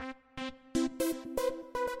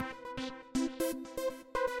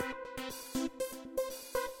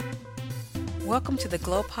Welcome to the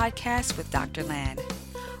Glow Podcast with Dr. Land.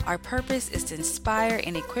 Our purpose is to inspire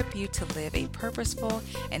and equip you to live a purposeful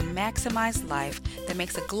and maximized life that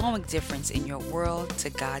makes a glowing difference in your world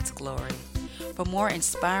to God's glory. For more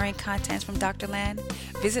inspiring content from Dr. Land,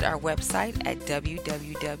 visit our website at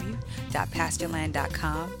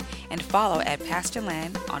www.pastorland.com and follow at Pastor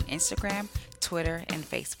Land on Instagram, Twitter, and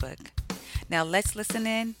Facebook. Now let's listen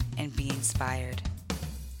in and be inspired.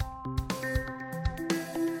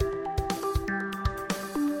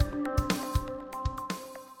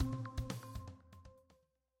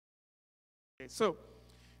 So,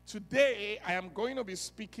 today I am going to be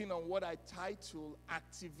speaking on what I title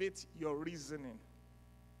Activate Your Reasoning.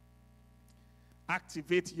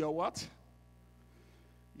 Activate your what?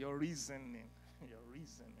 Your reasoning. Your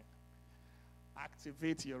reasoning.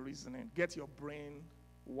 Activate your reasoning. Get your brain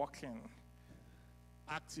working.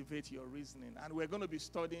 Activate your reasoning. And we're going to be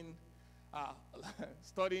studying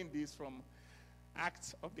this from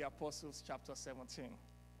Acts of the Apostles chapter 17.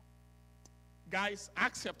 Guys,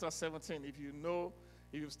 Acts chapter 17, if you've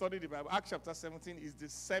studied the Bible, Acts chapter 17 is the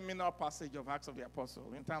seminal passage of Acts of the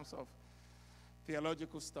Apostle in terms of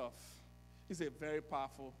theological stuff. It's a very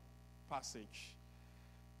powerful passage.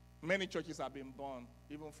 Many churches have been born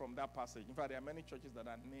even from that passage. In fact, there are many churches that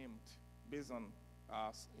are named based on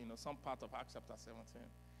some part of Acts chapter 17.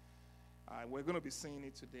 We're going to be seeing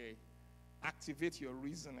it today. Activate your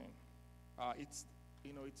reasoning. It's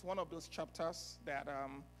one of those chapters that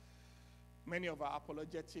many of our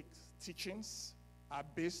apologetic teachings are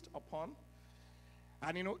based upon.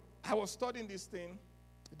 And, I was studying this thing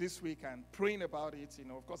this week and praying about it.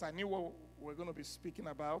 Of course, I knew what we're going to be speaking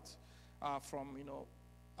about from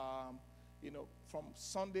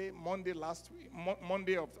Monday last week,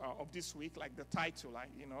 Monday of this week, like the title,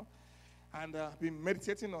 and been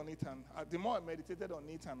meditating on it. And the more I meditated on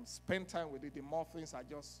it and spent time with it, the more things are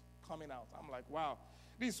just coming out. I'm like, wow,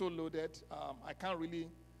 this is so loaded. I can't really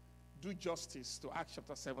do justice to Acts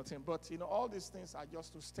chapter 17. But, all these things are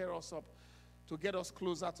just to stir us up, to get us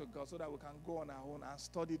closer to God so that we can go on our own and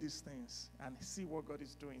study these things and see what God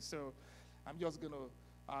is doing. So I'm just going to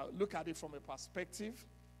look at it from a perspective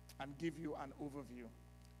and give you an overview.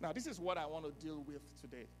 Now, this is what I want to deal with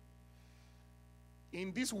today.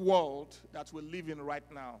 In this world that we live in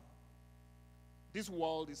right now, this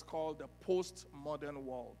world is called the postmodern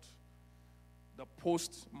world. The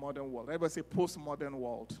postmodern world. Everybody say postmodern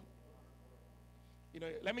world.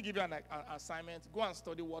 Let me give you an assignment. Go and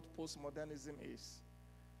study what postmodernism is.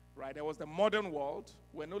 Right? There was the modern world.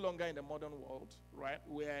 We're no longer in the modern world. Right?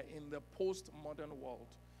 We're in the postmodern world.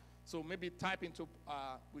 So maybe type into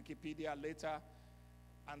Wikipedia later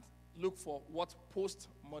and look for what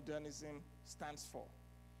postmodernism stands for.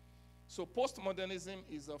 So postmodernism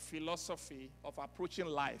is a philosophy of approaching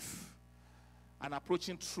life and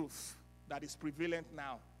approaching truth that is prevalent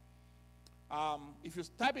now. If you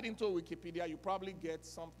type it into Wikipedia, you probably get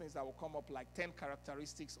some things that will come up like 10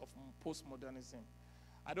 characteristics of postmodernism.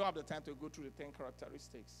 I don't have the time to go through the 10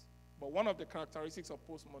 characteristics. But one of the characteristics of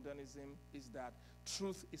postmodernism is that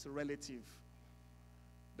truth is relative.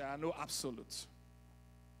 There are no absolutes.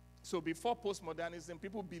 So before postmodernism,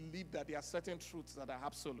 people believed that there are certain truths that are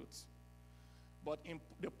absolute. But in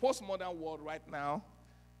the postmodern world right now,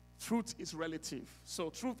 truth is relative. So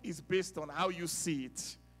truth is based on how you see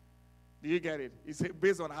it. Do you get it? It's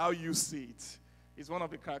based on how you see it. It's one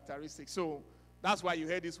of the characteristics. So that's why you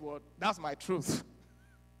hear this word, that's my truth.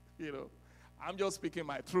 I'm just speaking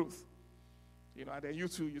my truth. And then you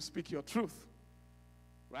too, you speak your truth.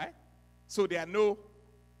 Right? So there are no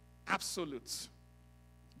absolutes.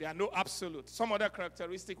 There are no absolutes. One other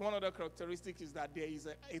characteristic is that there is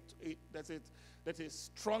there's a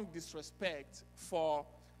strong disrespect for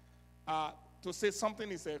to say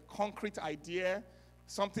something is a concrete idea,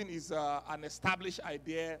 something is an established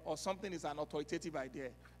idea, or something is an authoritative idea.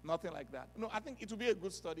 Nothing like that. I think it would be a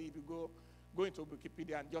good study if you go into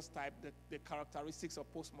Wikipedia and just type the characteristics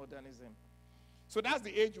of postmodernism. So that's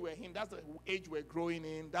the age we're in. That's the age we're growing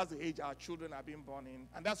in. That's the age our children are being born in.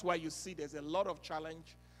 And that's why you see there's a lot of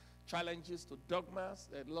challenges to dogmas,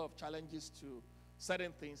 a lot of challenges to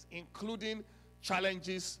certain things, including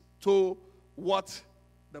challenges to what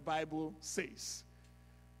the Bible says.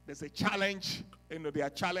 There's a challenge, there are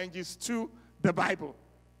challenges to the Bible.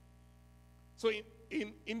 So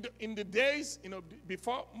in the days,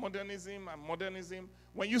 before modernism and modernism,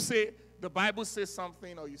 when you say the Bible says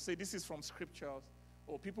something or you say this is from scriptures,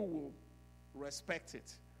 people will respect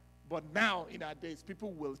it. But now, in our days,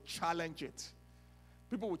 people will challenge it.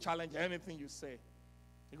 People will challenge anything you say.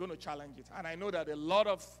 You're going to challenge it. And I know that a lot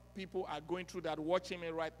of people are going through that, watching me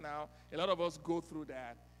right now. A lot of us go through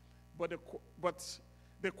that. But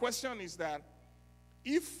The question is that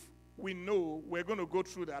if we know we're going to go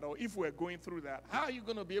through that, or if we're going through that, how are you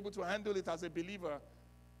going to be able to handle it as a believer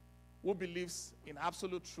who believes in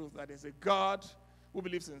absolute truth, that there's a God, who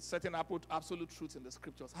believes in certain absolute truths in the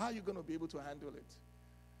scriptures? How are you going to be able to handle it?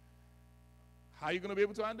 How are you going to be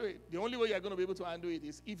able to handle it? The only way you're going to be able to handle it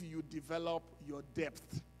is if you develop your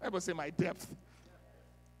depth. Everybody say, my depth.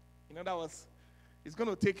 In other words, it's going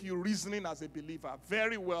to take you reasoning as a believer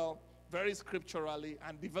very well, very scripturally,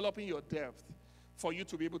 and developing your depth for you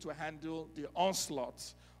to be able to handle the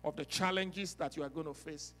onslaught of the challenges that you are going to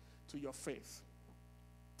face to your faith.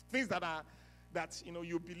 Things that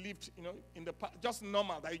you believed, in the past, just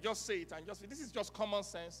normal, that you just say it and just, this is just common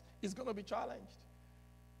sense, is going to be challenged.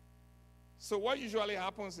 So what usually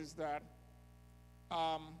happens is that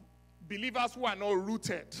believers who are not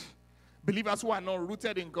rooted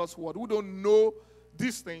in God's word, who don't know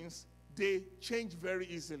these things, they change very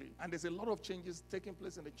easily. And there's a lot of changes taking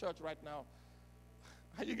place in the church right now.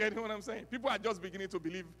 Are you getting what I'm saying? People are just beginning to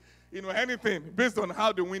believe, anything based on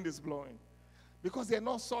how the wind is blowing. Because they're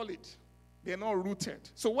not solid. They're not rooted.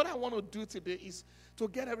 So what I want to do today is to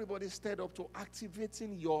get everybody stirred up to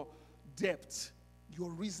activating your depth, your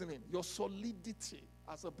reasoning, your solidity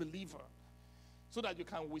as a believer, so that you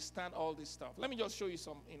can withstand all this stuff. Let me just show you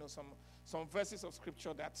some verses of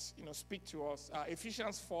scripture that speak to us.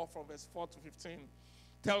 Ephesians 4 from verse 4 to 15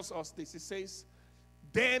 tells us this. It says,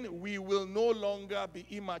 "Then we will no longer be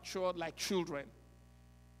immature like children.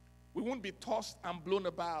 We won't be tossed and blown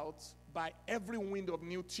about by every wind of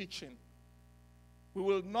new teaching. We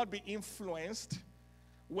will not be influenced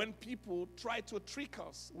when people try to trick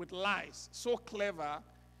us with lies so clever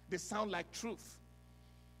they sound like truth."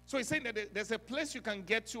 So he's saying that there's a place you can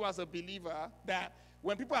get to as a believer, that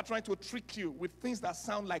when people are trying to trick you with things that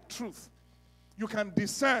sound like truth, you can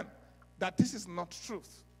discern that this is not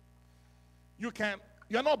truth.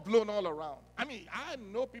 You're not blown all around. I mean, I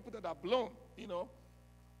know people that are blown,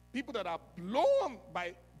 people that are blown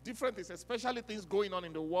by different things, especially things going on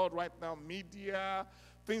in the world right now, media,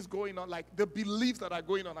 things going on, like the beliefs that are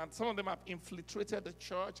going on, and some of them have infiltrated the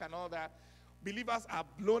church and all that. Believers are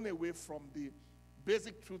blown away from the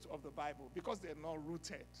basic truth of the Bible because they're not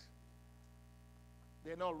rooted.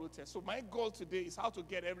 They're not rooted. So my goal today is how to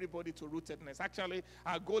get everybody to rootedness. Actually,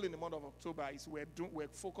 our goal in the month of October is we're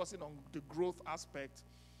focusing on the growth aspect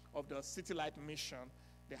of the City Light mission,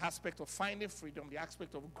 the aspect of finding freedom, the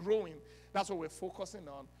aspect of growing. That's what we're focusing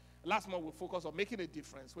on. Last month, we focused on making a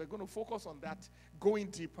difference. We're going to focus on that, going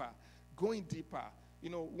deeper.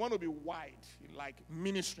 Want to be wide, like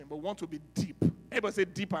ministering, but want to be deep. Everybody say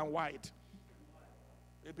deep and wide.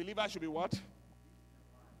 A believer should be what?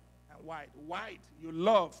 And wide. Wide. You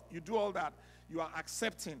love. You do all that. You are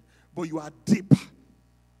accepting, but you are deep.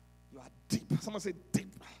 You are deep. Someone say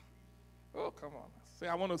deep. Oh, come on. Say,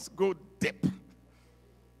 I want to go deep.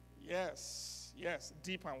 Yes,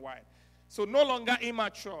 deep and wide. So no longer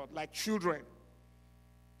immature like children.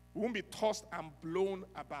 We won't be tossed and blown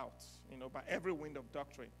about, by every wind of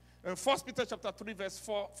doctrine. In 1 Peter chapter 3, verse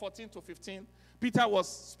 14 to 15, Peter was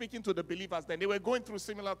speaking to the believers then. They were going through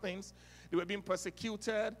similar things. They were being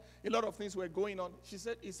persecuted. A lot of things were going on. He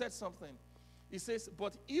said something. He says,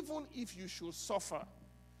 "But even if you should suffer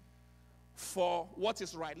for what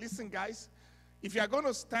is right." Listen, guys. If you are going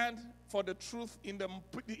to stand for the truth in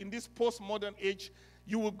this postmodern age,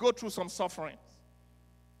 you will go through some suffering.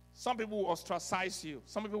 Some people will ostracize you.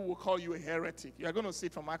 Some people will call you a heretic. You are going to see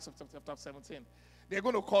it from Acts chapter 17. They're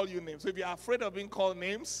going to call you names. So if you are afraid of being called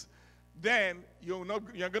names, then you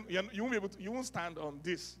won't stand on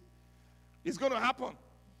this. It's going to happen.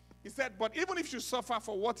 He said, "But even if you suffer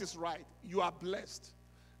for what is right, you are blessed.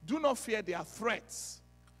 Do not fear their threats.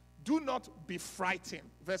 Do not be frightened."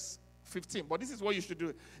 Verse 15. But this is what you should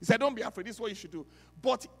do. He said, don't be afraid. This is what you should do.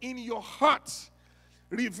 "But in your heart,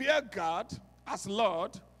 revere God as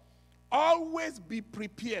Lord. Always be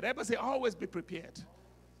prepared." Everybody say, always be prepared.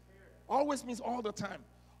 Always means all the time.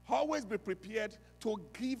 Always be prepared to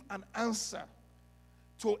give an answer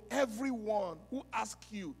to everyone who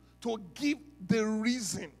asks you to give the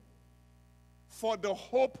reason for the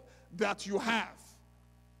hope that you have.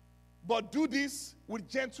 But do this with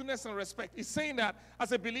gentleness and respect. It's saying that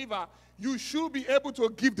as a believer, you should be able to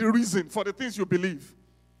give the reason for the things you believe.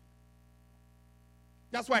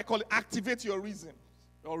 That's why I call it activate your reason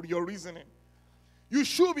or your reasoning. You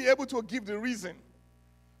should be able to give the reason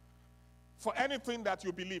for anything that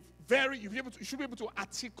you believe. You should be able to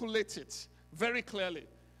articulate it very clearly.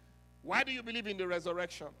 Why do you believe in the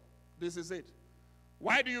resurrection? This is it.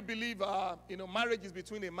 Why do you believe marriage is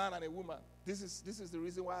between a man and a woman? This is the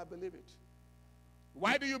reason why I believe it.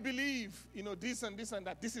 Why do you believe, this and this and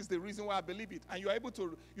that? This is the reason why I believe it. And you're able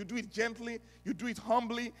to, you do it gently, you do it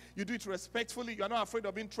humbly, you do it respectfully. You're not afraid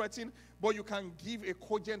of being threatened, but you can give a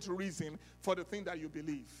cogent reason for the thing that you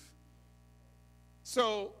believe.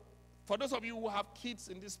 So, for those of you who have kids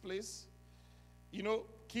in this place,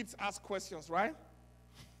 kids ask questions, right?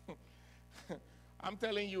 I'm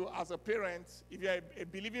telling you, as a parent, if you're a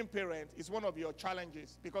believing parent, it's one of your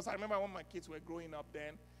challenges. Because I remember when my kids were growing up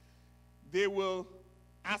then, they will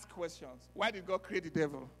ask questions. Why did God create the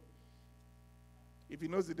devil? If he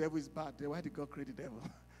knows the devil is bad, then why did God create the devil?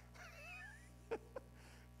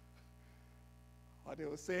 Or they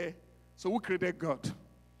will say, so who created God?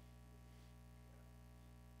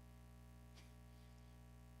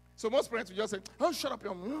 So most parents will just say, oh, shut up,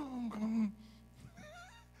 your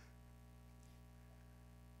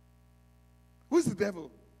who's the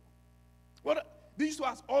devil? They used to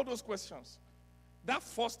ask all those questions. That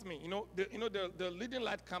forced me, the leading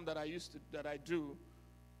light camp that I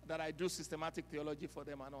do systematic theology for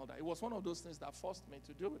them and all that. It was one of those things that forced me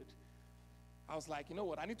to do it. I was like, you know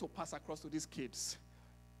what? I need to pass across to these kids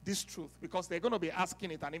this truth, because they're going to be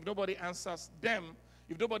asking it, and if nobody answers them,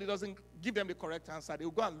 if nobody doesn't give them the correct answer,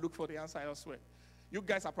 they'll go and look for the answer elsewhere. You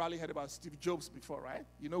guys have probably heard about Steve Jobs before, right?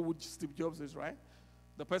 You know who Steve Jobs is, right?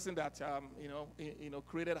 The person that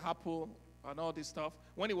created Apple and all this stuff.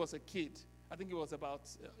 When he was a kid, I think he was about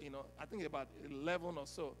 11 or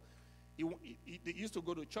so. He used to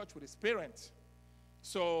go to church with his parents.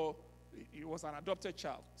 So he was an adopted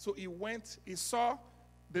child. So he saw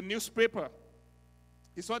the newspaper.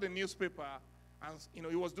 And,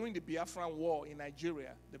 he was doing the Biafran War in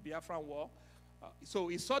Nigeria, the Biafran War. So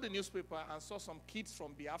he saw the newspaper and saw some kids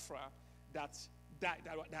from Biafra that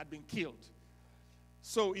had been killed.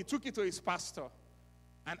 So he took it to his pastor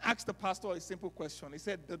and asked the pastor a simple question. He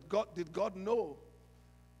said, did God know?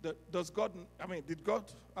 Does God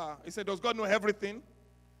know everything?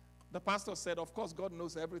 The pastor said, of course, God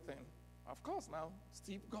knows everything. Of course now,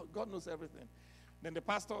 Steve, God knows everything. Then the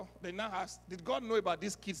pastor, they now asked, did God know about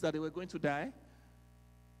these kids that they were going to die?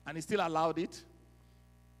 And he still allowed it.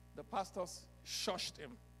 The pastors shushed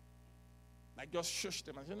him. Like just shushed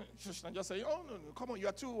him and just said, oh, no, come on, you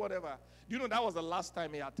are too whatever. Do you know that was the last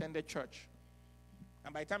time he attended church?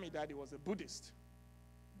 And by the time he died, he was a Buddhist.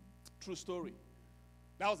 True story.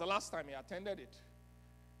 That was the last time he attended it.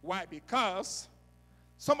 Why? Because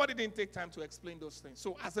somebody didn't take time to explain those things.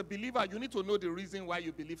 So as a believer, you need to know the reason why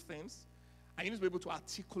you believe things. And you need to be able to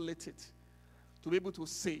articulate it, to be able to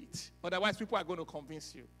say it. Otherwise, people are going to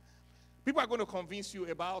convince you. People are going to convince you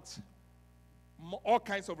about all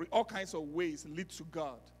kinds of ways lead to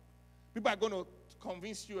God. People are going to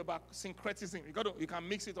convince you about syncretism. You can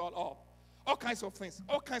mix it all up. All kinds of things,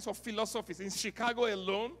 all kinds of philosophies. In Chicago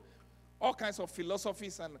alone, all kinds of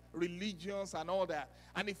philosophies and religions and all that.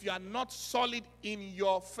 And if you are not solid in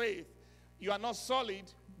your faith, you are not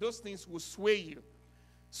solid, those things will sway you.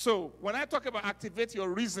 So when I talk about activate your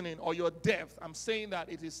reasoning or your depth, I'm saying that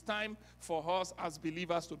it is time for us as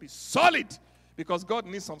believers to be solid, because God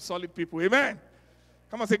needs some solid people. Amen.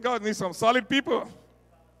 Come on, say, God needs some solid people.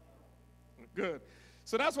 Good.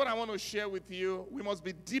 So that's what I want to share with you. We must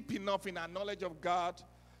be deep enough in our knowledge of God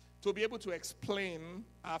to be able to explain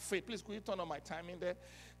our faith. Please, could you turn on my time in there?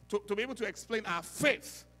 To be able to explain our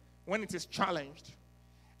faith when it is challenged.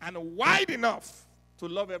 And wide enough to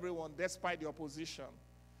love everyone despite the opposition.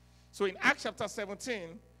 So in Acts chapter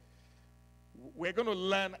 17, we're going to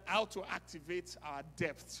learn how to activate our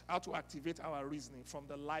depth, how to activate our reasoning from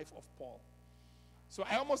the life of Paul. So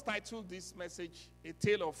I almost titled this message, A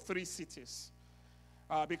Tale of Three Cities.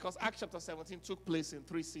 Because Acts chapter 17 took place in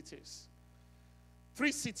 3 cities.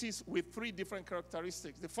 3 cities with 3 different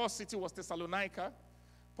characteristics. The first city was Thessalonica.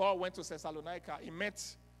 Paul went to Thessalonica. He met,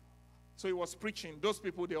 so he was preaching. Those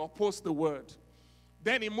people, they opposed the word.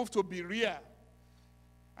 Then he moved to Berea.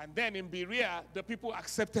 And then in Berea, the people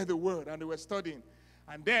accepted the word and they were studying.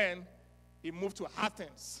 And then he moved to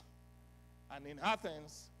Athens. And in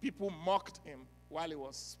Athens, people mocked him while he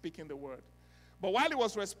was speaking the word. But while he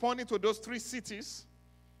was responding to those 3 cities,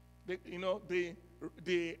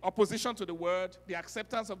 the opposition to the word, the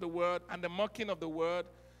acceptance of the word, and the mocking of the word,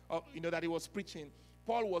 that he was preaching,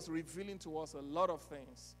 Paul was revealing to us a lot of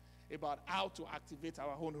things about how to activate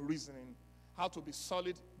our own reasoning, how to be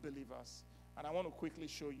solid believers. And I want to quickly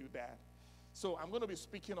show you that. So I'm going to be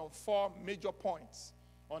speaking on 4 major points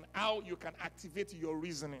on how you can activate your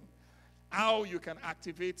reasoning, how you can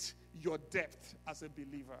activate your depth as a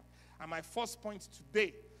believer. And my first point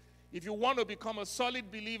today, if you want to become a solid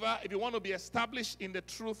believer, if you want to be established in the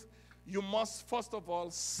truth, you must first of all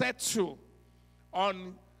settle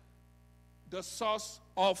on the source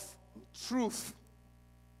of truth.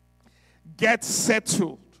 get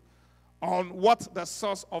settled on what the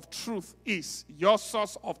source of truth is. Your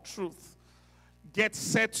source of truth. Get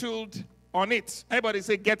settled on it. Everybody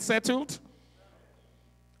say, get settled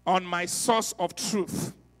on my source of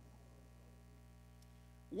truth.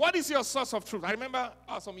 What is your source of truth? I remember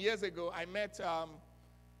some years ago, I met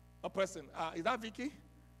a person. Is that Vicky?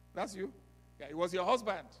 That's you? Yeah, it was your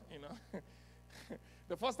husband, you know.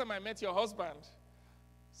 The first time I met your husband,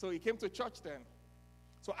 so he came to church then.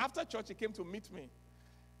 So after church, he came to meet me.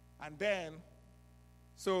 And then,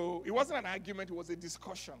 so it wasn't an argument, it was a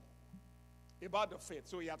discussion about the faith.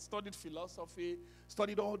 So he had studied philosophy,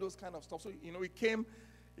 studied all those kind of stuff. So, you know, he came,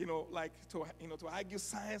 you know, like to argue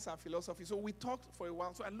science and philosophy. So we talked for a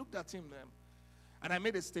while. So I looked at him then, and I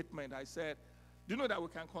made a statement. I said, do you know that we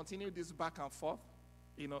can continue this back and forth?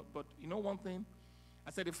 You know, but you know one thing?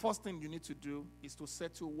 I said, the first thing you need to do is to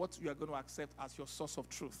settle what you are going to accept as your source of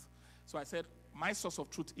truth. So I said, my source of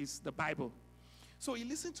truth is the Bible. So he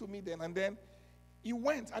listened to me then, and then he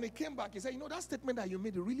went and he came back. He said, you know, that statement that you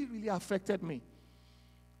made really, really affected me.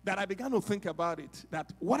 That I began to think about it,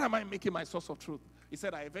 that what am I making my source of truth? He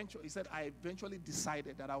said, I eventually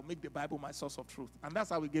decided that I'll make the Bible my source of truth. And that's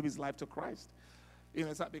how he gave his life to Christ. You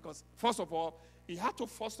know, because first of all, he had to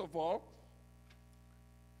first of all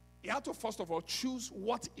choose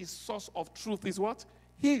what his source of truth is. What?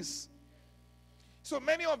 His. So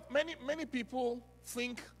many people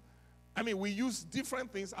think, I mean, we use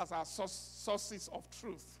different things as our sources of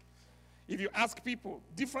truth. If you ask people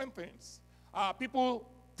different things, people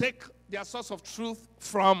take their source of truth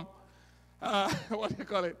from, what do you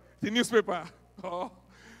call it, the newspaper. Or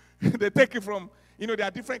they take it from, you know, there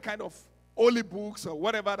are different kind of holy books or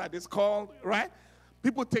whatever that is called, right?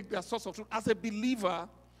 People take their source of truth. As a believer,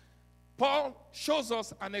 Paul shows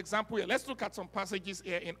us an example here. Let's look at some passages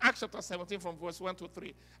here in Acts chapter 17 from verse 1 to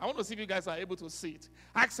 3. I want to see if you guys are able to see it.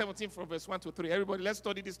 Acts 17 from verse 1 to 3. Everybody, let's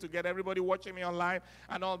study this together. Everybody watching me online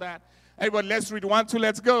and all that. Everybody, let's read 1, 2,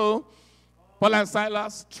 let's go. Paul and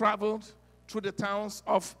Silas traveled through the towns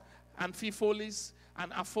of Amphipolis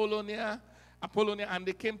and Apollonia, and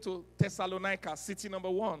they came to Thessalonica, city number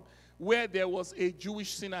 1, where there was a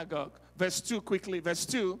Jewish synagogue. Verse 2, quickly, verse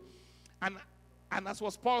 2. And as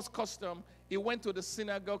was Paul's custom, he went to the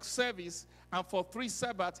synagogue service, and for 3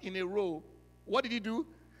 Sabbaths in a row, what did he do?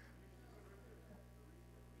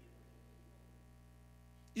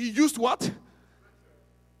 He used what?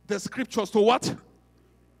 The scriptures to what?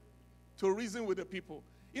 To reason with the people.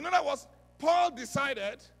 In other words, Paul,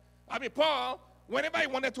 whenever he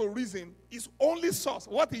wanted to reason, his only source,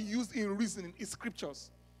 what he used in reasoning, is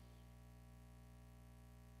scriptures.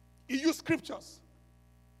 He used scriptures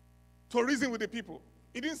to reason with the people.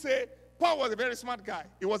 He didn't say, Paul was a very smart guy.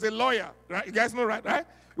 He was a lawyer, right? You guys know, right?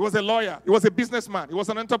 He was a lawyer. He was a businessman. He was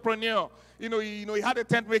an entrepreneur. He had a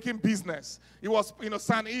tent-making business. He was,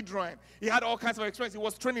 Sanhedrin. He had all kinds of experience. He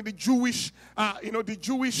was training the Jewish, the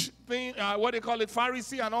Jewish thing, what they call it,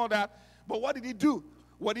 Pharisee and all that. But what did he do?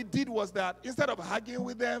 What he did was that instead of arguing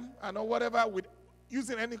with them and whatever, with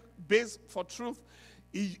using any base for truth,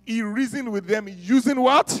 he reasoned with them using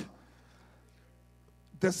what?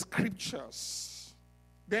 The scriptures.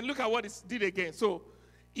 Then look at what it did again. So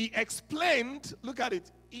he explained, look at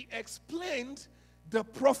it, he explained the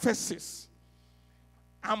prophecies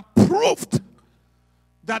and proved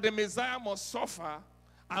that the Messiah must suffer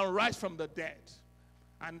and rise from the dead.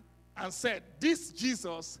 And said, this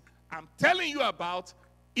Jesus I'm telling you about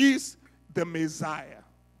is the Messiah.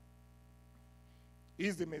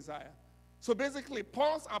 Is the Messiah. So basically,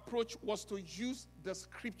 Paul's approach was to use the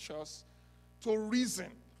scriptures to reason.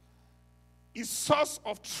 His source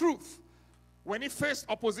of truth, when he faced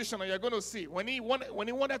opposition, and you're going to see, when he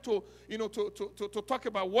wanted to, to talk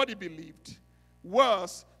about what he believed,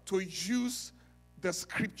 was to use the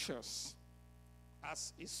scriptures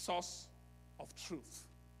as his source of truth.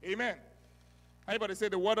 Amen. Everybody say,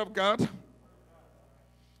 the word of God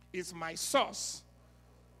is my source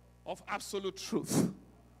of absolute truth.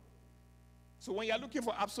 So when you're looking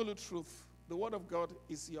for absolute truth, the word of God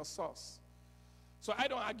is your source. So I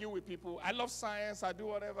don't argue with people. I love science. I do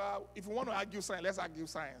whatever. If you want to argue science, let's argue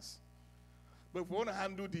science. But if we want to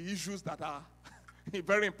handle the issues that are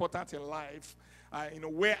very important in life,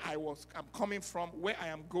 where I'm coming from, where I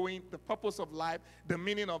am going, the purpose of life, the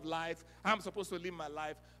meaning of life, how I'm supposed to live my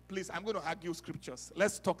life, please, I'm going to argue scriptures.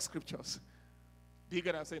 Let's talk scriptures. Do you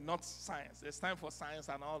get what I'm saying? Not science. There's time for science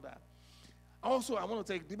and all that. Also, I want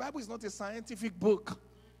to take, the Bible is not a scientific book.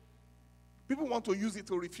 People want to use it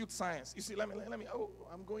to refute science. You see,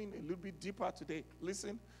 I'm going a little bit deeper today.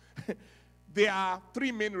 Listen. There are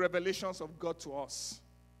 3 main revelations of God to us.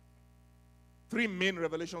 Three main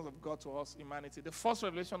revelations of God to us, humanity. The first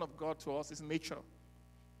revelation of God to us is nature.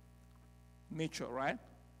 Nature, right?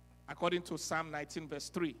 According to Psalm 19, verse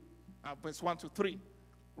 3, verse 1 to 3,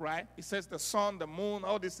 right? It says the sun, the moon,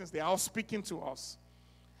 all these things, they are all speaking to us.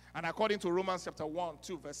 And according to Romans chapter 1,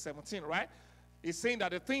 2, verse 17, right? It's saying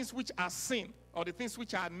that the things which are seen, or the things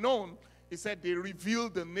which are known, it said they reveal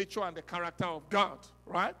the nature and the character of God,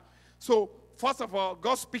 right? So, first of all,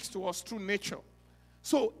 God speaks to us through nature.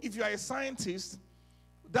 So, if you are a scientist,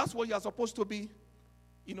 that's what you are supposed to be.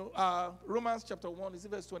 Romans chapter 1, is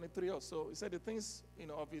it verse 23 or so? It said the things,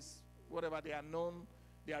 of his, whatever they are known,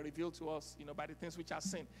 they are revealed to us, by the things which are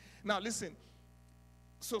seen. Now, listen.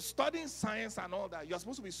 So, studying science and all that, you're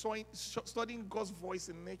supposed to be studying God's voice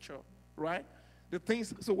in nature, right? The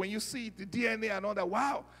things, so when you see the DNA and all that,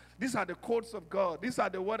 wow, these are the codes of God. These are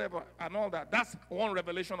the whatever and all that. That's one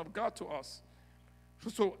revelation of God to us.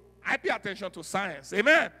 So I pay attention to science.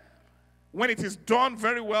 Amen. When it is done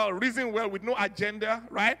very well, reasoned well with no agenda,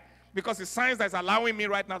 right? Because it's science that's allowing me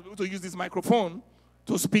right now to use this microphone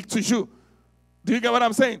to speak to you. Do you get what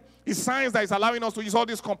I'm saying? It's science that is allowing us to use all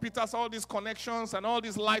these computers, all these connections, and all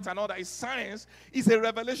these lights and all that. It's science. It's a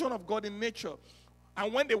revelation of God in nature.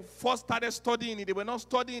 And when they first started studying it, they were not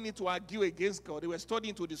studying it to argue against God. They were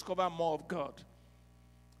studying to discover more of God.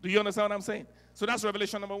 Do you understand what I'm saying? So that's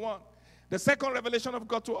revelation number one. The second revelation of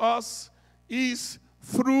God to us is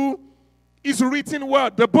through His written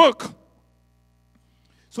word, the book.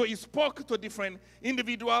 So He spoke to different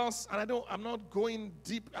individuals, and I'm not going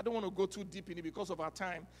deep. I don't want to go too deep in it because of our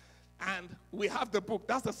time. And we have the book.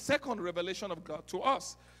 That's the second revelation of God to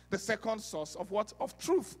us. The second source of what? Of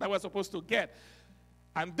truth that we're supposed to get.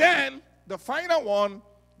 And then, the final one,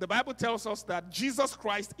 the Bible tells us that Jesus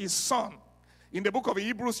Christ is Son. In the book of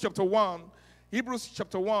Hebrews chapter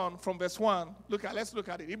 1 from verse 1, let's look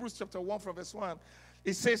at it. Hebrews chapter 1 from verse 1,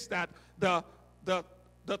 it says that the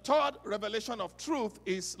third revelation of truth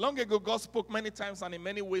is, long ago God spoke many times and in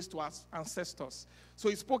many ways to our ancestors. So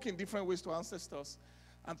He spoke in different ways to ancestors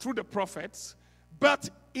and through the prophets. But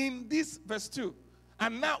in this, verse 2,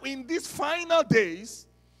 and now in these final days,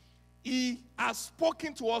 He has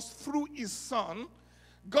spoken to us through His Son.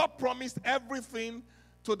 God promised everything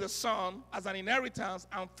to the Son as an inheritance,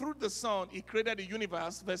 and through the Son, He created the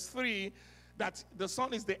universe. Verse 3, that the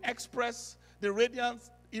Son is the express, the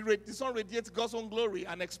radiance. The Son radiates God's own glory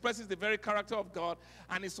and expresses the very character of God,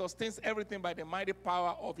 and He sustains everything by the mighty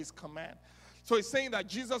power of His command. So He's saying that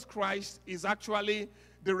Jesus Christ is actually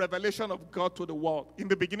the revelation of God to the world. In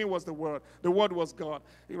the beginning was the Word. The Word was God,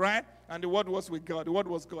 right? And the Word was with God. The Word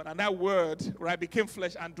was God. And that Word, right, became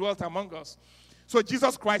flesh and dwelt among us. So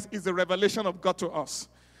Jesus Christ is the revelation of God to us.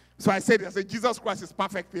 So I said Jesus Christ is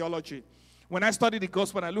perfect theology. When I study the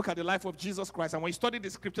gospel and I look at the life of Jesus Christ, and when you study the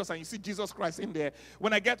scriptures and you see Jesus Christ in there,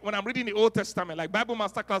 when I'm reading the Old Testament, like Bible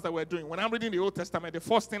Masterclass that we're doing, when I'm reading the Old Testament, the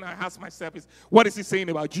first thing I ask myself is, what is He saying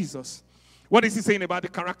about Jesus? What is He saying about the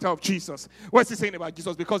character of Jesus? What is He saying about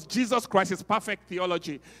Jesus? Because Jesus Christ is perfect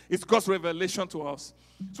theology. It's God's revelation to us.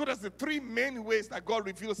 So there's the three main ways that God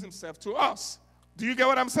reveals Himself to us. Do you get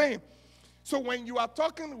what I'm saying? So when you are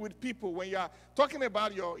talking with people, when you are talking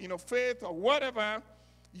about your faith or whatever,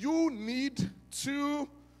 you need to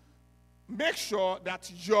make sure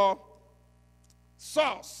that your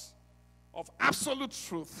source of absolute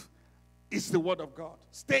truth is the Word of God.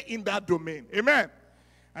 Stay in that domain. Amen.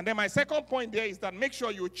 And then my second point there is that make sure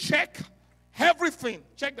you check everything.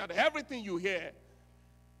 Check that everything you hear.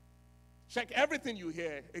 Check everything you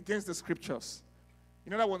hear against the scriptures.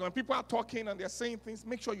 You know that when people are talking and they're saying things,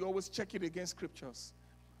 make sure you always check it against scriptures.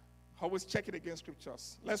 Always check it against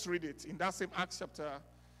scriptures. Let's read it in that same Acts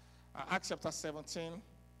chapter 17.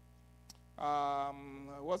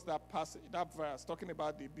 What's that passage? That verse talking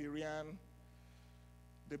about the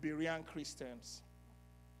Berean Christians.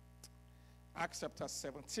 Acts chapter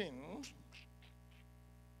 17,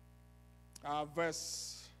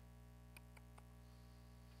 verse.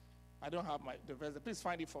 I don't have the verse. Please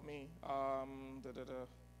find it for me.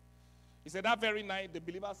 He said that very night the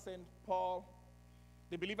believers sent Paul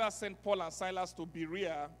and Silas to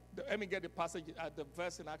Berea. Let me get the passage at the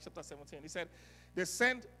verse in Acts chapter 17. He said they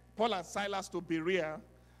sent Paul and Silas to Berea.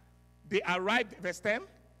 They arrived, verse 10.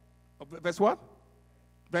 Verse what?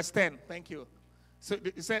 Verse 10. Thank you. So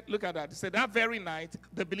he said, look at that. He said that very night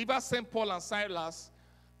the believers sent Paul and Silas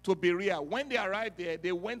to Berea. When they arrived there,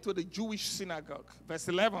 they went to the Jewish synagogue. Verse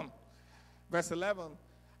 11. Verse 11.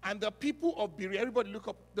 And the people of Berea, everybody look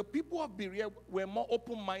up. The people of Berea were more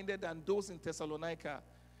open-minded than those in Thessalonica.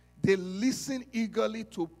 They listened eagerly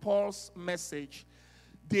to Paul's message.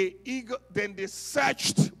 Then they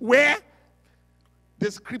searched where?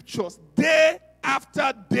 The scriptures, day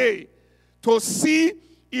after day, to see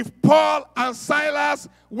if Paul and Silas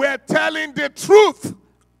were telling the truth.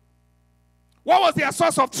 What was their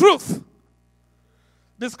source of truth?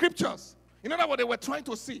 The scriptures. In other words, they were trying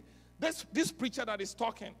to see, this preacher that is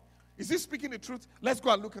talking, is he speaking the truth? Let's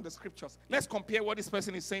go and look at the scriptures. Let's compare what this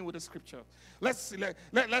person is saying with the scripture. Let's see,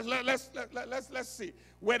 let's see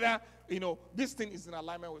whether, this thing is in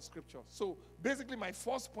alignment with scripture. So basically my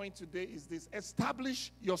first point today is this: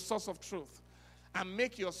 establish your source of truth and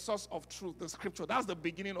make your source of truth the scripture. That's the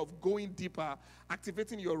beginning of going deeper,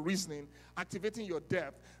 activating your reasoning, activating your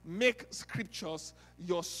depth. Make scriptures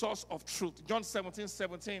your source of truth. John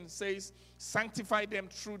 17:17 says, sanctify them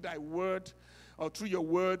through thy word, or through your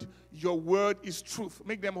word. Your word is truth.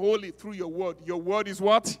 Make them holy through your word. Your word is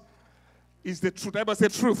what? Is the truth. Everybody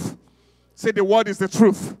say truth. Say the word is the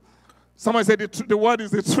truth. Someone say the word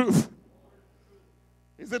is the truth.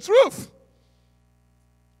 It's the truth.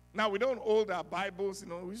 Now, we don't hold our Bibles.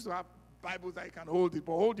 We used to have Bibles that you can hold it,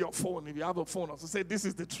 but hold your phone if you have a phone. Also say, this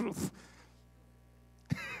is the truth.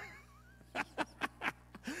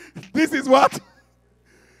 This is what?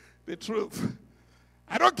 The truth.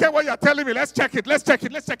 I don't care what you're telling me. Let's check it. Let's check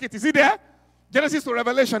it. Let's check it. Is it there? Genesis to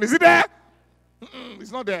Revelation. Is it there?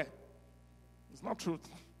 It's not there. It's not truth.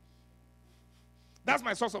 That's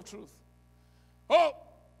my source of truth. Oh,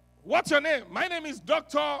 what's your name? My name is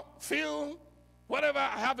Dr. Phil. Whatever,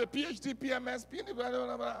 I have a PhD, PMS,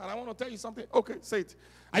 and I want to tell you something. Okay, say it.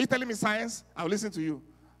 Are you telling me science? I'll listen to you.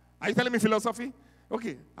 Are you telling me philosophy?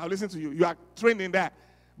 Okay, I'll listen to you. You are trained in that.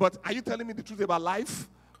 But are you telling me the truth about life?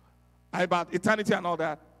 About eternity and all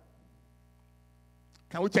that?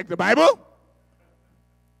 Can we check the Bible?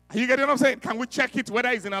 Are you getting what I'm saying? Can we check it whether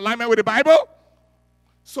it's in alignment with the Bible?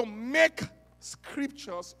 So make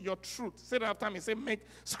scriptures your truth. Say that after me. Say, make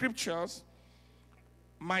scriptures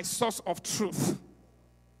my source of truth.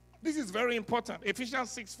 This is very important. Ephesians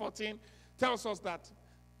 6:14 tells us that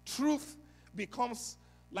truth becomes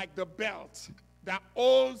like the belt that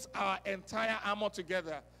holds our entire armor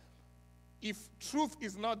together. If truth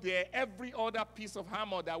is not there, every other piece of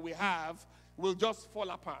armor that we have will just fall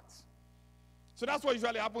apart. So that's what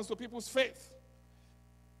usually happens to people's faith.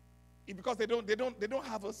 Because they don't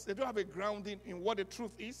have a grounding in what the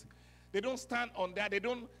truth is. They don't stand on that. They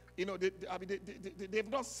don't. They've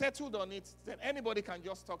not settled on it. Then anybody can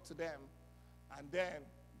just talk to them, and then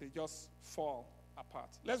they just fall apart.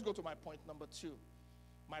 Let's go to my point number 2.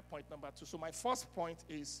 So my first point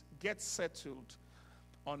is get settled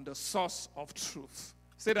on the source of truth.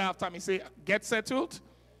 Say that after me. Say, get settled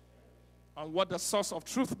on what the source of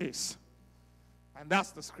truth is. And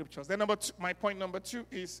that's the scriptures. Then my point number 2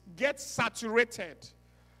 is get saturated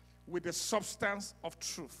with the substance of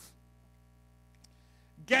truth.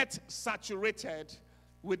 Get saturated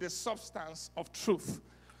with the substance of truth.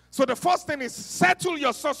 So the first thing is settle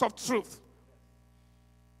your source of truth.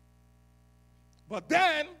 But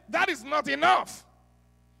then, that is not enough.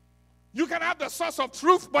 You can have the source of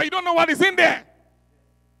truth, but you don't know what is in there.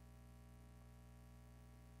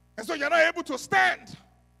 And so you're not able to stand.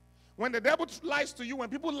 When the devil lies to you, when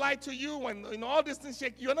people lie to you, when all these things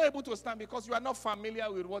shake, you're not able to stand because you are not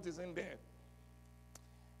familiar with what is in there.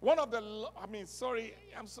 I'm sorry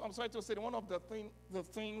to say, one of the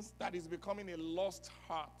things that is becoming a lost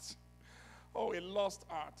art, a lost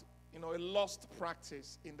art, a lost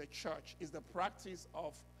practice in the church is the practice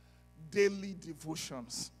of daily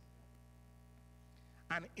devotions,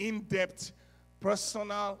 an in-depth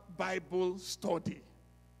personal Bible study.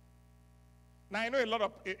 Now, I know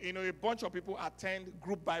a bunch of people attend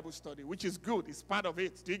group Bible study, which is good. It's part of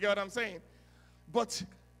it. Do you get what I'm saying? But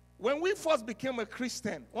when we first became a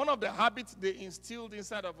Christian, one of the habits they instilled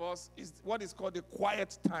inside of us is what is called the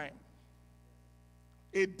quiet time.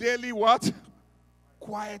 A daily what?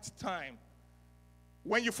 Quiet time.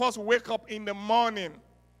 When you first wake up in the morning,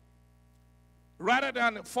 rather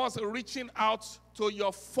than first reaching out to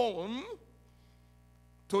your phone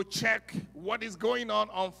to check what is going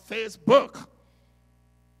on Facebook,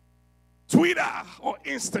 Twitter, or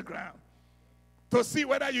Instagram, to see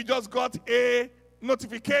whether you just got a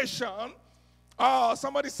notification or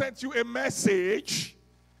somebody sent you a message,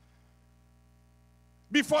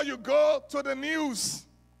 before you go to the news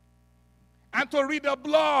and to read the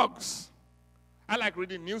blogs. I like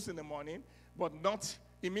reading news in the morning, but not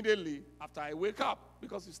immediately after I wake up,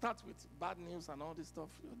 because you start with bad news and all this stuff.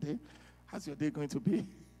 Your day, how's your day going to be?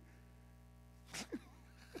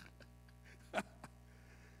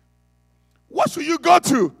 What should you go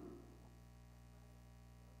to?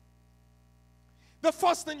 The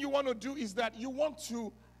first thing you want to do is that you want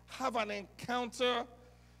to have an encounter,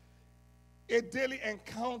 a daily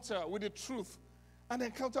encounter with the truth. An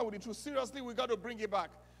encounter with the truth. Seriously, we got to bring it back.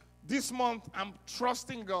 This month, I'm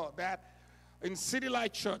trusting God that in City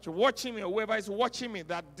Light Church, watching me, or whoever is watching me,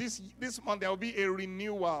 that this month there will be a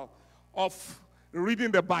renewal of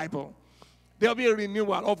reading the Bible. There will be a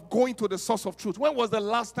renewal of going to the source of truth. When was the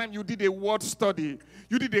last time you did a word study?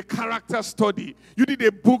 You did a character study? You did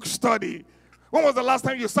a book study? When was the last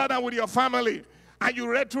time you sat down with your family and you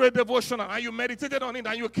read through a devotional and you meditated on it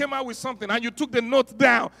and you came out with something and you took the note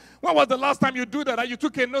down? When was the last time you do that and you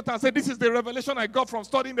took a note and said, this is the revelation I got from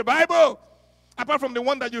studying the Bible? Apart from the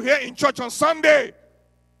one that you hear in church on Sunday.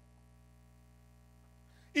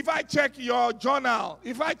 If I check your journal,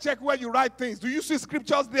 if I check where you write things, do you see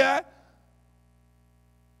scriptures there?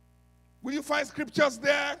 Will you find scriptures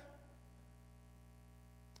there?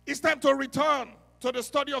 It's time to return to the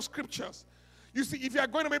study of scriptures. You see, if you are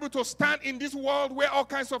going to be able to stand in this world where all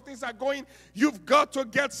kinds of things are going, you've got to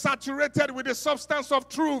get saturated with the substance of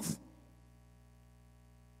truth.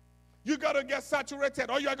 You got to get saturated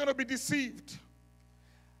or you are going to be deceived.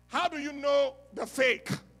 How do you know the fake?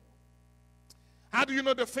 How do you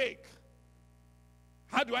know the fake?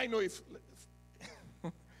 How do I know if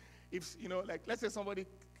you know, like, let's say somebody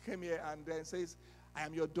came here and then says, I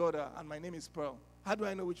am your daughter and my name is Pearl. How do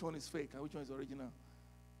I know which one is fake and which one is original?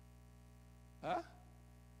 Huh?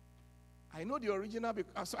 I know the original,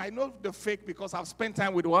 because I know the fake because I've spent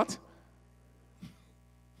time with what?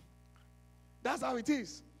 That's how it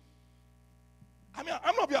is. I mean,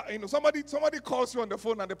 I'm not, you know, somebody calls you on the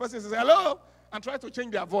phone and the person says, hello, and try to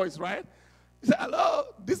change their voice, right? You say, hello,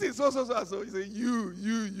 this is so. You say,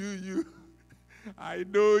 you. I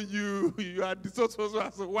know you. You are so.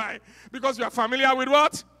 Why? Because you are familiar with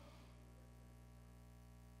what?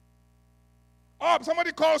 Oh,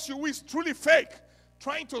 somebody calls you who is truly fake,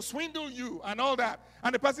 trying to swindle you and all that.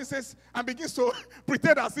 And the person says, and begins to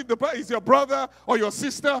pretend as if the person is your brother or your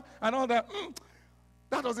sister and all that.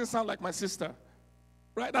 That doesn't sound like my sister.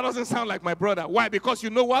 Right? That doesn't sound like my brother. Why? Because you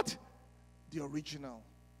know what? The original.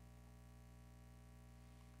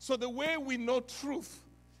 So the way we know truth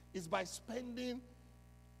is by spending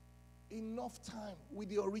enough time with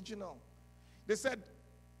the original. They said,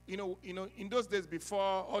 you know, in those days before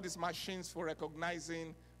all these machines for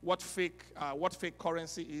recognizing what fake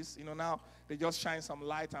currency is, you know, now they just shine some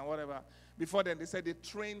light and whatever. Before then, they said they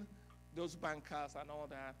train those bankers and all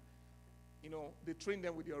that. You know, they train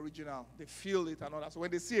them with the original. They feel it and all that. So when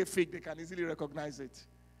they see a fake, they can easily recognize it.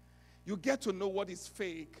 You get to know what is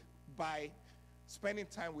fake by spending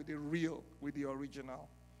time with the real, with the original.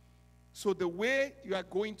 So the way you are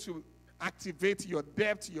going to activate your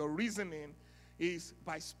depth, your reasoning, is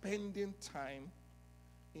by spending time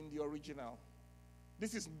in the original.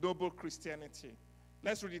 This is noble Christianity.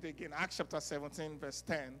 Let's read it again. Acts chapter 17, verse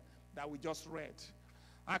 10, that we just read.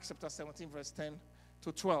 Acts chapter 17, verse 10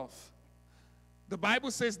 to 12. The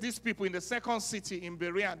Bible says these people in the second city in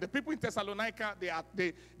Berea, the people in Thessalonica,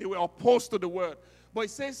 they were opposed to the word. But it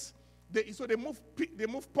says, they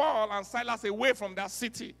moved Paul and Silas away from that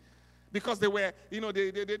city because they were, you know,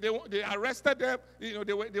 they arrested them. You know,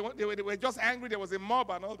 they were just angry. There was a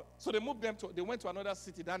mob and all that. So they went to another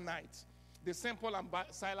city that night. They sent Paul and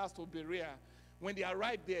Silas to Berea. When they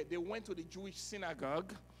arrived there, they went to the Jewish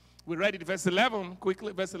synagogue. We read it, verse 11,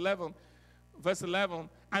 quickly, verse 11. Verse 11,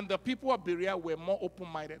 and the people of Berea were more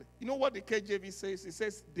open-minded. You know what the KJV says? It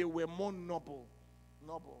says they were more noble.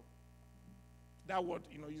 Noble. That word,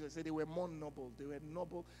 you know, you say they were more noble. They were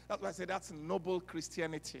noble. That's why I say that's noble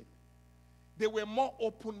Christianity. They were more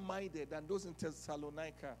open-minded than those in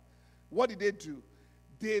Thessalonica. What did they do?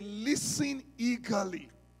 They listened eagerly.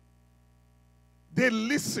 They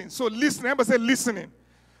listen. So listen. Remember, say listening.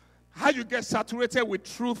 How you get saturated with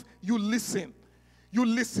truth? You listen. You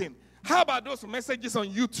listen. How about those messages on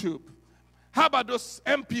YouTube? How about those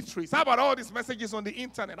MP3s? How about all these messages on the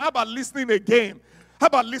internet? How about listening again? How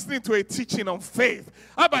about listening to a teaching on faith?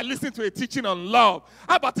 How about listening to a teaching on love?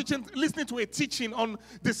 How about listening to a teaching on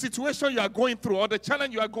the situation you are going through or the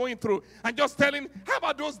challenge you are going through? And just telling, how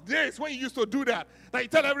about those days when you used to do that? That you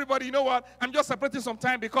tell everybody, you know what, I'm just separating some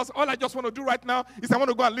time because all I just want to do right now is I want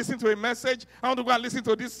to go and listen to a message. I want to go and listen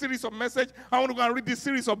to this series of messages. I want to go and read this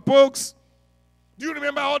series of books. Do you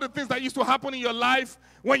remember all the things that used to happen in your life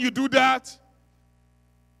when you do that?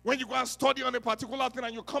 When you go and study on a particular thing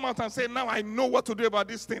and you come out and say, now I know what to do about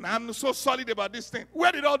this thing. I'm so solid about this thing.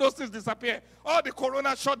 Where did all those things disappear? All the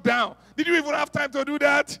corona shut down. Did you even have time to do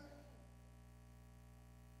that?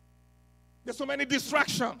 There's so many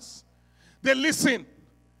distractions. They listen.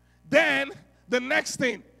 Then, the next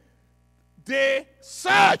thing, they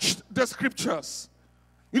searched the scriptures.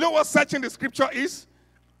 You know what searching the scripture is?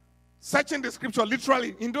 Searching the scripture,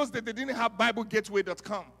 literally, in those days, they didn't have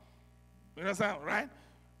BibleGateway.com. You understand, right?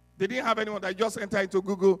 They didn't have anyone that just enter into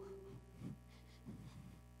Google,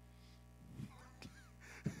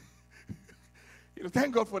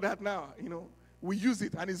 Thank God for that now. We use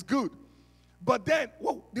it and it's good. But then,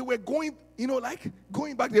 they were going,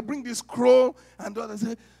 going back. They bring this scroll and others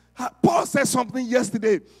say, Paul said something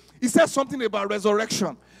yesterday. He said something about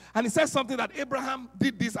resurrection. And he said something that Abraham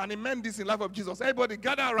did this and he meant this in the life of Jesus. Everybody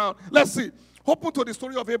gather around. Let's see. Open to the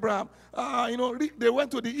story of Abraham. They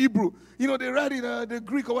went to the Hebrew. They read in the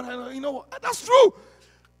Greek or whatever. That's true.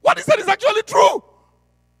 What he said is actually true.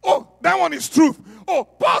 Oh, that one is truth. Oh,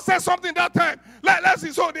 Paul said something that time. Let's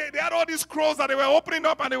see. So they had all these scrolls that they were opening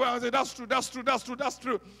up and they were saying, that's true, that's true, that's true, that's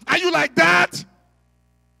true. Are you like that?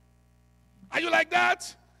 Are you like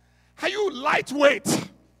that? Are you lightweight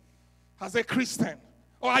as a Christian?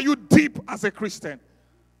 Or are you deep as a Christian?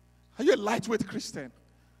 Are you a lightweight Christian?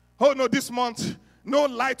 Oh, no, this month, no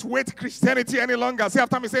lightweight Christianity any longer. Say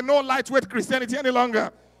after me, say, no lightweight Christianity any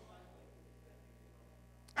longer.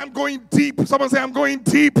 I'm going deep. Someone say, I'm going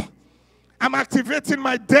deep. I'm activating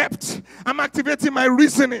my depth. I'm activating my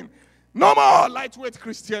reasoning. No more lightweight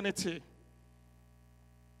Christianity.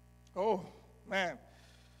 Oh, man.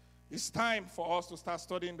 It's time for us to start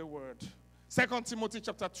studying the Word. 2 Timothy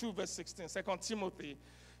chapter 2, verse 16. 2 Timothy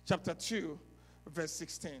chapter 2, verse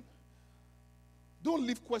 16. Don't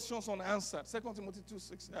leave questions unanswered. 2 Timothy 2,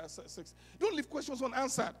 6. Don't leave questions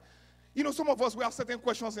unanswered. Some of us, we have certain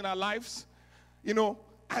questions in our lives,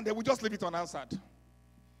 and then we just leave it unanswered.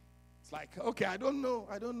 It's like, okay, I don't know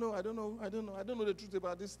the truth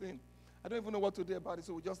about this thing. I don't even know what to do about it,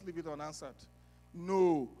 so we just leave it unanswered.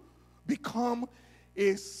 No. Become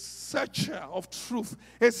a searcher of truth,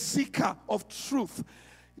 a seeker of truth.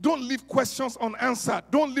 Don't leave questions unanswered.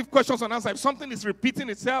 Don't leave questions unanswered. If something is repeating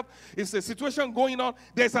itself, it's a situation going on,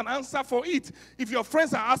 there's an answer for it. If your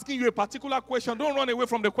friends are asking you a particular question, don't run away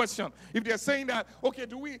from the question. If they're saying that, okay,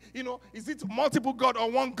 is it multiple God or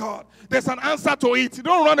one God? There's an answer to it.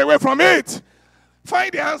 Don't run away from it.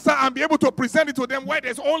 Find the answer and be able to present it to them where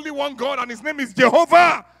there's only one God and his name is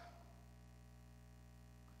Jehovah.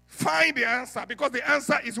 Find the answer because the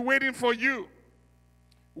answer is waiting for you.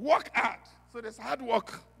 Work hard. So there's hard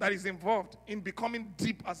work that is involved in becoming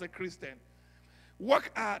deep as a Christian.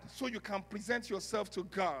 Work hard so you can present yourself to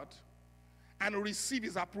God and receive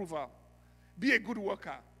his approval. Be a good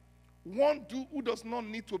worker. One who does not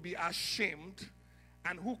need to be ashamed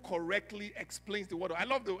and who correctly explains the word. I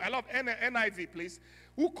love NIV, please.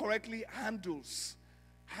 Who correctly handles.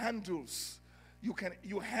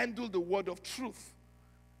 You handle the word of truth.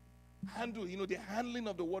 The handling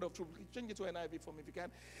of the word of truth. Change it to NIV for me if you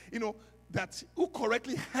can. That who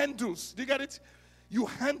correctly handles. Do you get it? You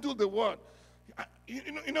handle the word.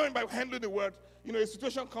 By handling the word, a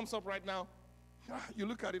situation comes up right now. You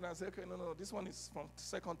look at it and say, okay, no, this one is from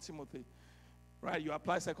 2 Timothy. Right? You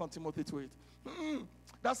apply 2 Timothy to it.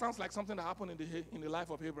 That sounds like something that happened in the life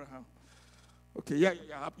of Abraham. Okay, yeah,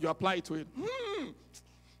 you apply it to it.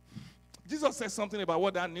 Jesus says something about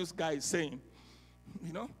what that news guy is saying.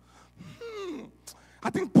 I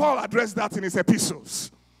think Paul addressed that in his epistles.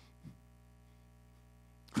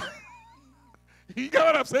 You get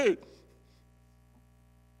what I'm saying?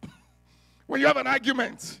 When you have an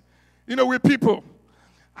argument, with people,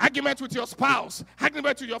 argument with your spouse,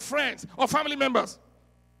 argument with your friends or family members,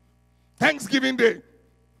 Thanksgiving Day.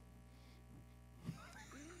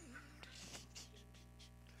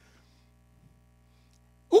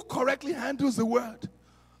 Who correctly handles the word?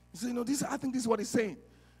 You say, I think this is what he's saying.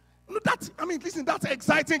 That's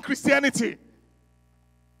exciting Christianity.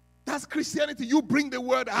 That's Christianity. You bring the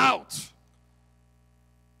word out.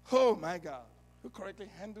 Oh, my God. Who correctly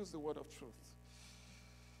handles the word of truth?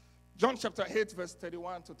 John chapter 8, verse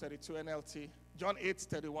 31 to 32 NLT. John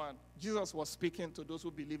 8:31. Jesus was speaking to those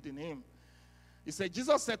who believed in him. He said,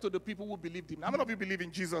 Jesus said to the people who believed in him. How many of you believe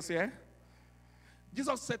in Jesus here?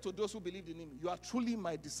 Jesus said to those who believed in him, you are truly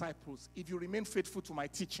my disciples if you remain faithful to my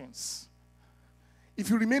teachings. If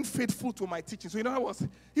you remain faithful to my teachings. So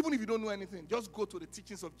even if you don't know anything, just go to the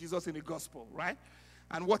teachings of Jesus in the gospel, right?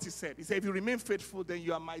 And what he said, if you remain faithful, then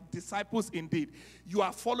you are my disciples indeed. You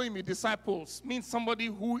are following me. Disciples means somebody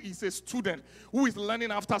who is a student, who is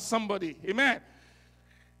learning after somebody. Amen.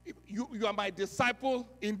 You are my disciple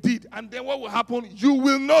indeed. And then what will happen? You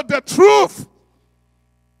will know the truth.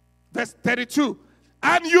 Verse 32.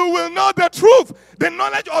 And you will know the truth. The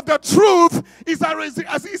knowledge of the truth is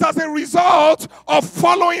as a result of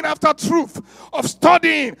following after truth, of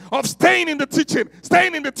studying, of staying in the teaching,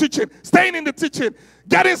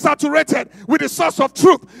 getting saturated with the source of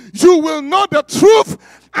truth. You will know the truth,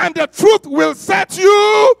 and the truth will set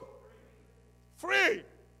you free.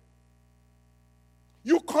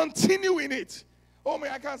 You continue in it. Oh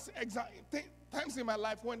man, I can't times in my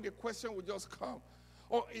life when the question will just come.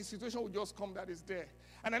 Or a situation will just come that is there.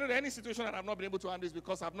 And I know that any situation that I've not been able to handle is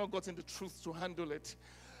because I've not gotten the truth to handle it.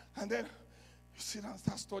 And then you sit down and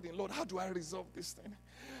start studying. Lord, how do I resolve this thing?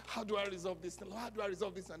 How do I resolve this thing? Lord, how do I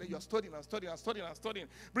resolve this? And then you're studying and studying and studying and studying.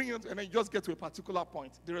 Bring it, and then you just get to a particular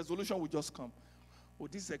point. The resolution will just come. Oh,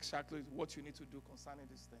 this is exactly what you need to do concerning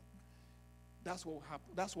this thing. That's what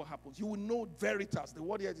happens. That's what happens. You will know veritas. The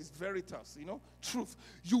word here is veritas, truth.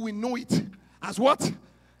 You will know it as what?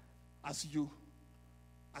 As you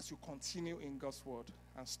continue in God's word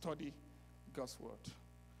and study God's word.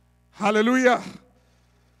 Hallelujah.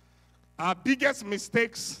 Our biggest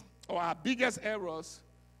mistakes or our biggest errors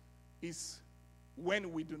is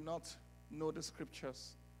when we do not know the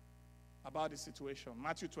scriptures about the situation.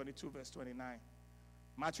 Matthew 22, verse 29.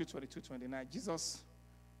 Matthew 22, 29. Jesus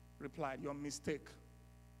replied, your mistake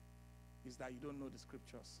is that you don't know the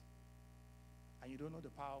scriptures and you don't know the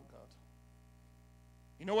power of God.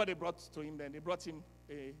 You know what they brought to him then? They brought him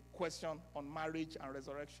a question on marriage and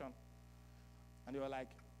resurrection. And they were like,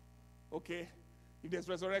 okay, if there's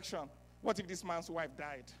resurrection, what if this man's wife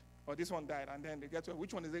died? Or this one died? And then they get to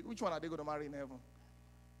which one are they going to marry in heaven?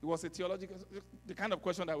 It was a theological, the kind of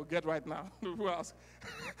question that we get right now. Who ask?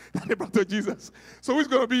 They brought to Jesus. So who's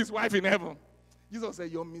going to be his wife in heaven? Jesus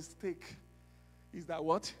said, your mistake is that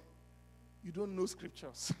what? You don't know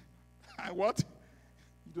scriptures. And what?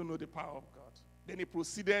 You don't know the power of God. Then he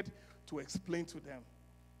proceeded to explain to them.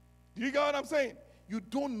 Do you get what I'm saying? You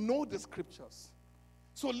don't know the scriptures.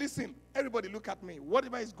 So listen, everybody look at me.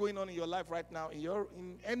 Whatever is going on in your life right now,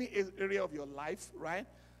 in any area of your life, right?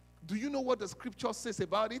 Do you know what the scripture says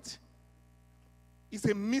about it? It's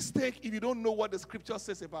a mistake if you don't know what the scripture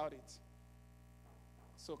says about it.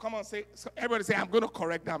 So come on, everybody say, I'm going to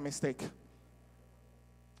correct that mistake.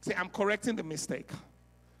 Say, I'm correcting the mistake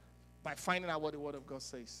by finding out what the word of God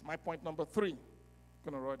says. My point number 3. I'm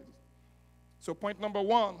going to write it. So point number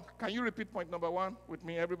 1. Can you repeat point number 1 with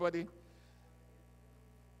me, everybody?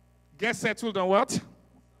 Get settled on what?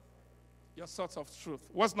 Your source of truth.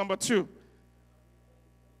 What's number 2?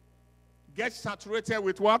 Get saturated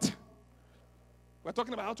with what? We're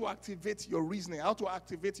talking about how to activate your reasoning, how to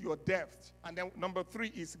activate your depth. And then number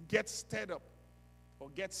 3 is get stirred up or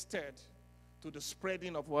get stirred to the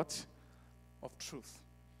spreading of what? Of truth.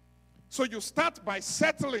 So you start by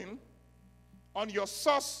settling on your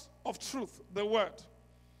source of truth, the word.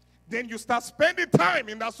 Then you start spending time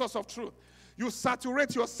in that source of truth. You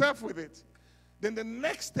saturate yourself with it. Then the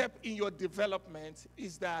next step in your development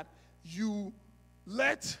is that you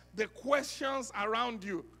let the questions around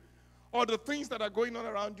you or the things that are going on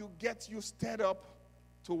around you get you stirred up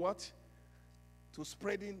to what? To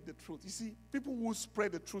spreading the truth. You see, people who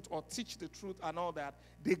spread the truth or teach the truth and all that,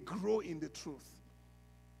 they grow in the truth.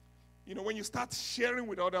 When you start sharing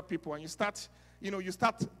with other people and you start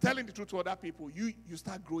telling the truth to other people, you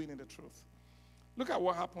start growing in the truth. Look at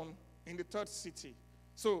what happened in the third city.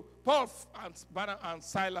 So Paul and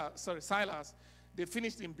Silas, they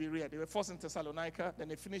finished in Berea. They were first in Thessalonica, then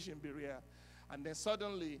they finished in Berea. And then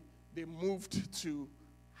suddenly they moved to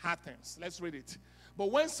Athens. Let's read it.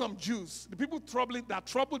 But when some Jews, the people that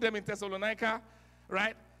troubled them in Thessalonica,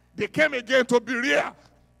 right, they came again to Berea.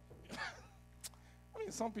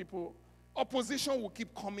 Some people, opposition will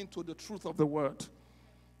keep coming to the truth of the word.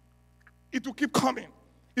 It will keep coming.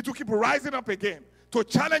 It will keep rising up again to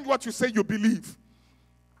challenge what you say you believe.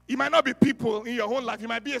 It might not be people in your own life. It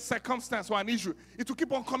might be a circumstance or an issue. It will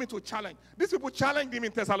keep on coming to challenge. These people challenged him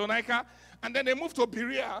in Thessalonica, and then they moved to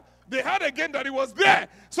Berea. They heard again that he was there,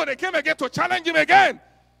 so they came again to challenge him again.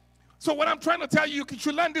 So what I'm trying to tell you, you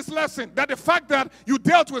should learn this lesson, that the fact that you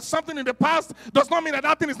dealt with something in the past does not mean that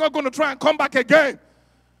that thing is not going to try and come back again.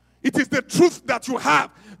 It is the truth that you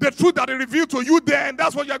have, the truth that is revealed to you there, and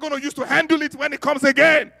that's what you're going to use to handle it when it comes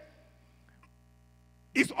again.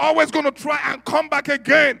 It's always going to try and come back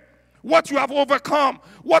again. What you have overcome,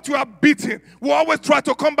 what you have beaten, will always try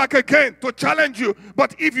to come back again to challenge you.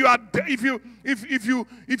 But if you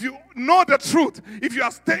know the truth, if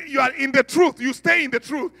you are in the truth, you stay in the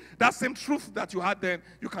truth. That same truth that you had then,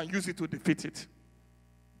 you can use it to defeat it.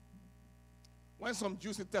 When some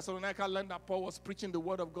Jews in Thessalonica learned that Paul was preaching the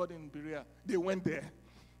word of God in Berea, they went there.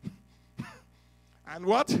 And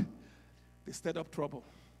what? They stirred up trouble.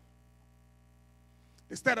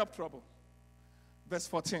 They stirred up trouble. Verse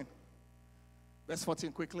 14. Verse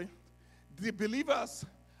 14 quickly. The believers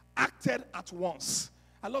acted at once.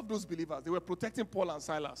 I love those believers. They were protecting Paul and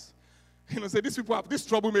Silas. Say these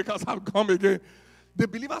troublemakers have come again. The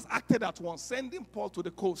believers acted at once, sending Paul to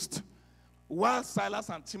the coast, while Silas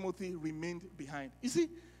and Timothy remained behind. You see,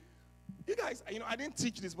 you guys, I didn't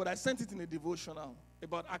teach this, but I sent it in a devotional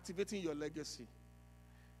about activating your legacy.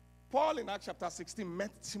 Paul in Acts chapter 16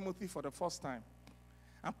 met Timothy for the first time.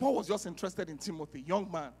 And Paul was just interested in Timothy, young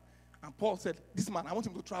man. And Paul said, this man, I want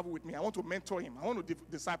him to travel with me. I want to mentor him. I want to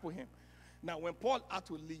disciple him. Now, when Paul had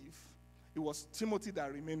to leave, it was Timothy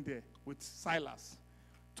that remained there with Silas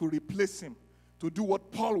to replace him, to do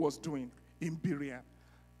what Paul was doing in Berea.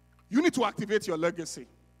 You need to activate your legacy.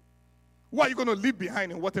 Who are you going to leave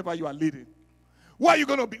behind in whatever you are leading? Who are you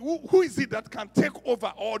going to be? Who is it that can take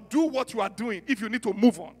over or do what you are doing if you need to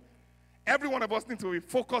move on? Every one of us needs to be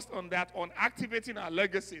focused on that, on activating our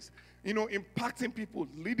legacies, impacting people,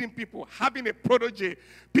 leading people, having a protege,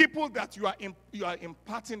 people that you are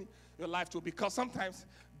imparting your life to, because sometimes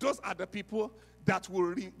those are the people that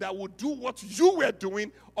will do what you were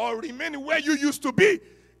doing or remain where you used to be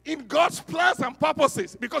in God's plans and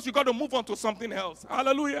purposes, because you got to move on to something else.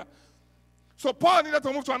 Hallelujah. So Paul needed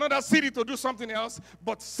to move to another city to do something else,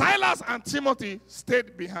 but Silas and Timothy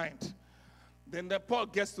stayed behind. Then Paul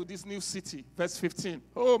gets to this new city, verse 15.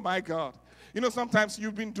 Oh my God. Sometimes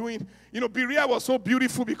you've been doing, Berea was so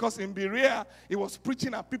beautiful because in Berea, it was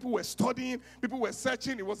preaching and people were studying, people were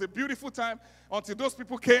searching. It was a beautiful time until those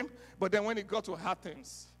people came. But then when it got to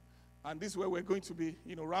Athens, and this is where we're going to be,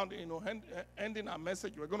 ending our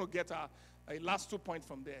message, we're going to get a last 2 points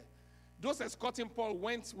from there. Those escorting Paul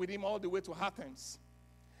went with him all the way to Athens.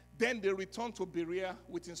 Then they returned to Berea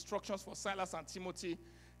with instructions for Silas and Timothy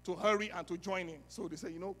to hurry and to join him. So they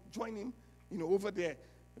said, join him, over there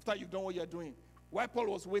after you've done what you're doing. While Paul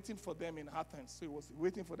was waiting for them in Athens. So he was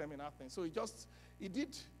waiting for them in Athens. So he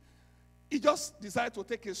just decided to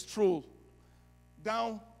take a stroll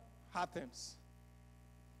down Athens.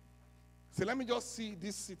 So let me just see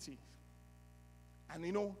this city. And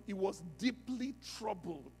he was deeply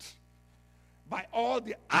troubled by all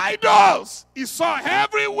the idols he saw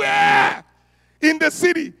everywhere in the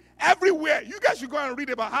city. Everywhere. You guys should go and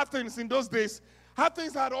read about Athens in those days.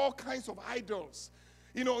 Athens had all kinds of idols.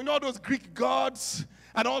 All those Greek gods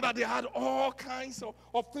and all that. They had all kinds of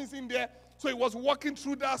things in there. So he was walking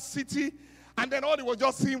through that city, and then all he was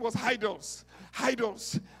just seeing was idols.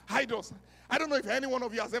 Idols. Idols. I don't know if any one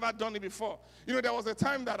of you has ever done it before. There was a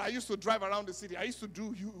time that I used to drive around the city. I used to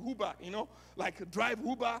do Uber, like drive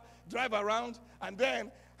Uber, drive around, and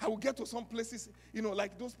then I will get to some places,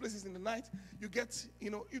 like those places in the night. You get,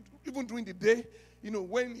 even during the day,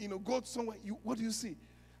 when, go somewhere, what do you see?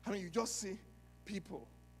 You just see people.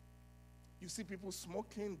 You see people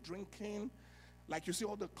smoking, drinking. Like you see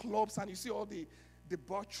all the clubs and you see all the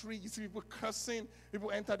debauchery. You see people cursing. People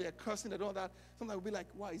enter there cursing and all that. Sometimes we'll be like,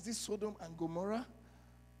 wow, is this Sodom and Gomorrah?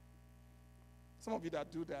 Some of you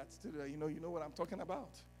that do that, you know what I'm talking about.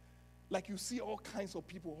 Like you see all kinds of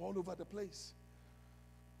people all over the place.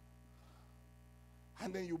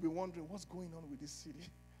 And then you'll be wondering, what's going on with this city?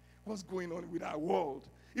 What's going on with our world?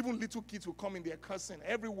 Even little kids will come in there cursing.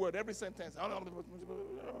 Every word, every sentence.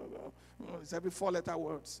 It's every 4-letter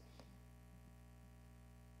words.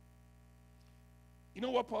 You know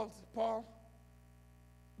what, Paul?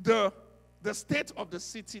 The state of the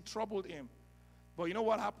city troubled him. But you know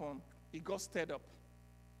what happened? He got stirred up.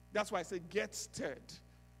 That's why I say get stirred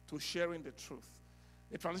to sharing the truth.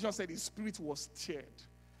 The translation said his spirit was stirred.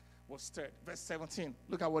 Verse 17.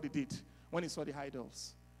 Look at what he did when he saw the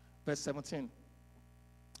idols. Verse 17.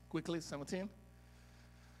 Quickly, 17.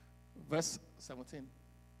 Verse 17.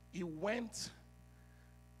 He went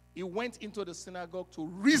into the synagogue to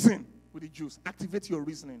reason with the Jews. Activate your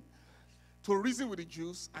reasoning. To reason with the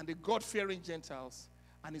Jews and the God-fearing Gentiles.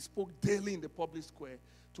 And he spoke daily in the public square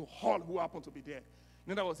to all who happened to be there.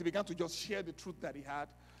 In other words, he began to just share the truth that he had.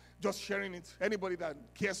 Just sharing it. Anybody that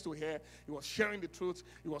cares to hear, he was sharing the truth.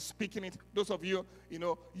 He was speaking it. Those of you,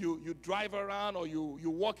 you drive around or you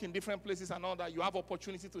walk in different places and all that. You have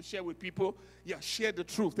opportunity to share with people. Yeah, share the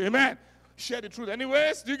truth. Amen. Share the truth.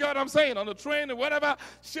 Anyways, do you get what I'm saying? On the train or whatever,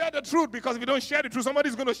 share the truth. Because if you don't share the truth,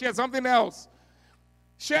 somebody's going to share something else.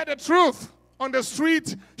 Share the truth. On the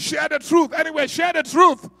street, share the truth. Anyway, share the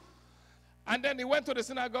truth. And then he went to the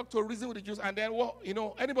synagogue to reason with the Jews. And then,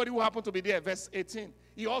 anybody who happened to be there, verse 18,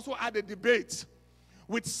 he also had a debate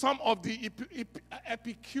with some of the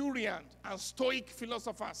Epicurean and Stoic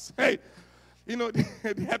philosophers. Hey,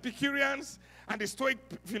 the Epicureans and the Stoic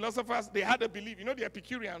philosophers, they had a belief. The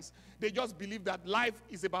Epicureans, they just believe that life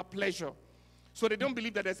is about pleasure. So they don't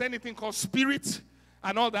believe that there's anything called spirit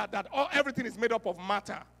and all that, everything is made up of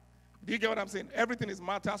matter. Do you get what I'm saying? Everything is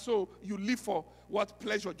matter, so you live for what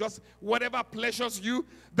pleasure. Just whatever pleasures you,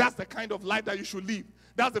 that's the kind of life that you should live.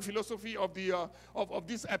 That's the philosophy of the of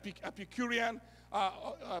these Epicurean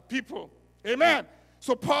people. Amen.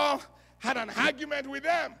 So Paul had an argument with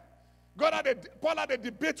them. Paul had a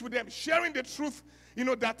debate with them, sharing the truth,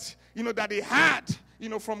 that he had,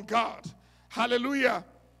 from God. Hallelujah.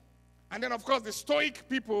 And then, of course, the Stoic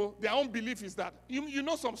people, their own belief is that, you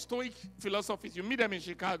know some Stoic philosophies, you meet them in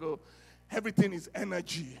Chicago, everything is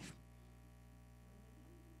energy.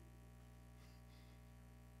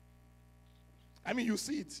 I mean, you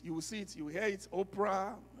see it, you hear it,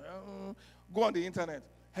 Oprah, go on the internet.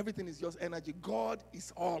 Everything is just energy. God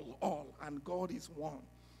is all, and God is one.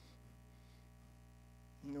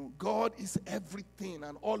 God is everything,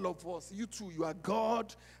 and all of us, you too, you are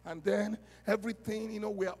God, and then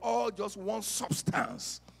everything, we are all just one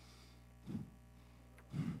substance.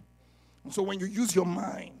 So when you use your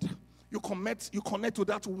mind, you connect to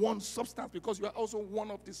that one substance because you are also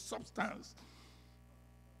one of the substance.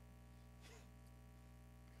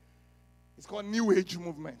 It's called New Age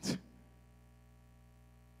movement.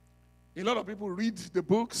 A lot of people read the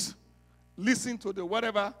books, listen to the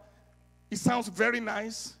whatever. It sounds very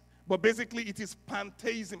nice, but basically it is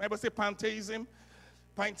pantheism. Everybody say pantheism?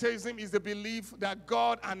 Pantheism is the belief that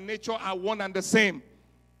God and nature are one and the same.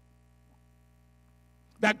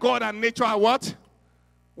 That God and nature are what?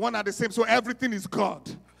 One and the same. So everything is God.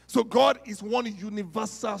 So God is one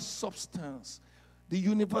universal substance. The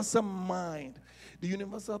universal mind. The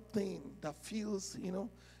universal thing that feels,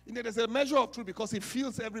 there's a measure of truth because it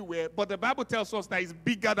feels everywhere. But the Bible tells us that it's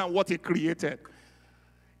bigger than what it created.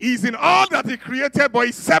 He's in all that he created, but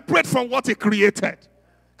he's separate from what he created.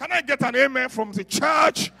 Can I get an amen from the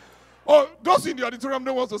church? Oh, those in the auditorium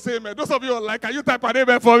don't want to say amen. Those of you are like, can you type an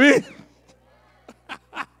amen for me?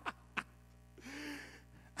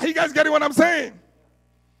 Are you guys getting what I'm saying?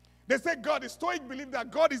 They say God, the Stoic believe that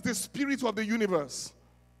God is the spirit of the universe.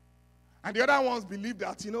 And the other ones believe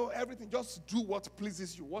that, everything, just do what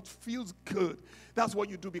pleases you, what feels good. That's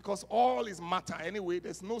what you do because all is matter. Anyway,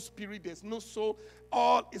 there's no spirit, there's no soul.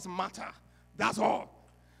 All is matter. That's all.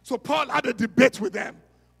 So Paul had a debate with them.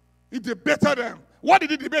 He debated them. What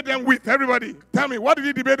did he debate them with? Everybody, tell me, what did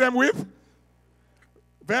he debate them with?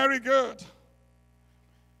 Very good.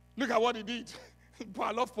 Look at what he did.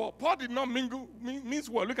 I love Paul. Paul did not mince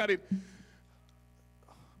words. Look at it.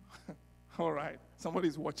 All right.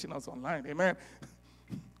 Somebody's watching us online. Amen.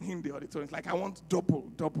 In the auditorium. It's like, I want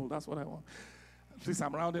double. That's what I want. Please,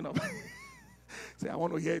 I'm rounding up. Say, I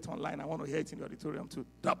want to hear it online. I want to hear it in the auditorium too.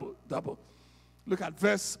 Double. Look at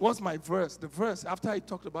verse. What's my verse? The verse, after he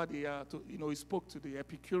talked about he spoke to the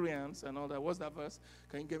Epicureans and all that. What's that verse?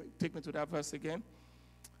 Can you take me to that verse again?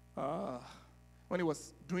 When he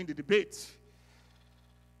was doing the debate.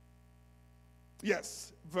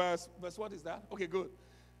 Yes. Verse, what is that? Okay, good.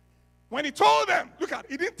 When he told them, look at,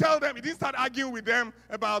 he didn't tell them, he didn't start arguing with them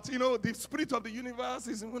about, the spirit of the universe.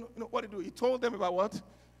 What did he do? He told them about what?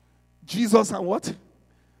 Jesus and what?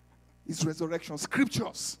 His resurrection.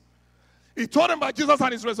 Scriptures. He told them about Jesus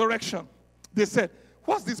and his resurrection. They said,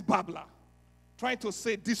 what's this babbler trying to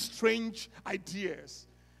say these strange ideas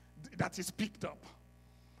that is picked up?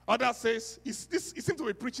 Others says, he seemed to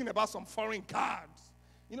be preaching about some foreign gods.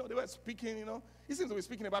 They were speaking, he seems to be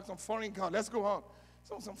speaking about some foreign god. Let's go on.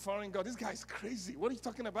 Some foreign god. This guy is crazy. What are you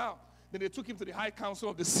talking about? Then they took him to the high council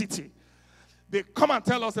of the city. They come and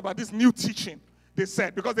tell us about this new teaching, they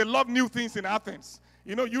said, because they love new things in Athens.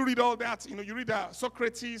 You read all that. You read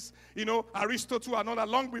Socrates, Aristotle and all that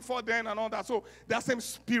long before then and all that. So that same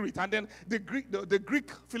spirit. And then the Greek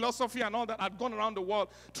philosophy and all that had gone around the world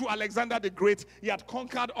through Alexander the Great. He had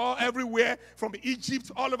conquered everywhere from Egypt,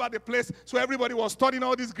 all over the place. So everybody was studying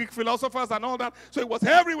all these Greek philosophers and all that. So it was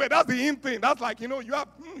everywhere. That's the in thing. That's like, you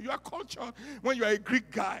are cultured when you are a Greek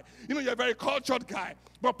guy. You're a very cultured guy.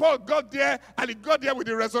 But Paul got there, and he got there with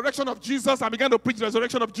the resurrection of Jesus and began to preach the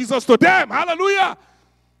resurrection of Jesus to them. Hallelujah.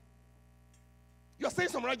 You're saying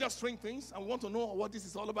some rather strange things and want to know what this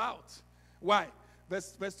is all about. Why?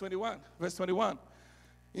 Verse 21. Verse 21.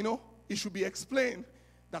 It should be explained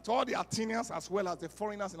that all the Athenians as well as the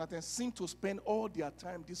foreigners in Athens seem to spend all their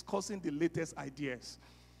time discussing the latest ideas.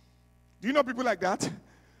 Do you know people like that?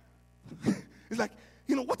 It's like,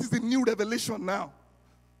 what is the new revelation now?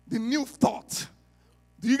 The new thought.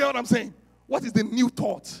 Do you get what I'm saying? What is the new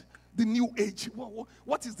thought? The new age.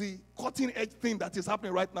 What is the cutting edge thing that is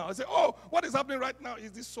happening right now? I say, what is happening right now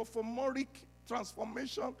is the sophomoric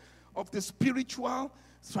transformation of the spiritual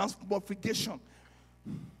transmogrification.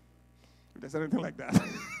 If there's anything like that.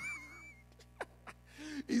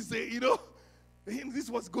 This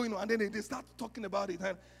is what's going on. And then they start talking about it.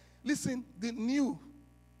 And listen, the new.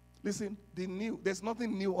 There's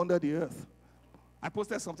nothing new under the earth. I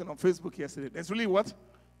posted something on Facebook yesterday. There's really what?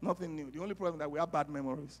 Nothing new. The only problem is that we have bad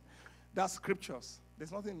memories. That's scriptures.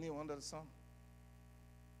 There's nothing new under the sun.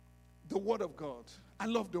 The Word of God. I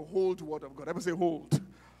love the whole Word of God. Everybody say hold.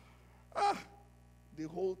 The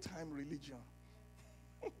whole time religion.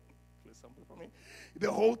 something for me.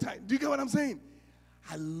 The whole time. Do you get what I'm saying?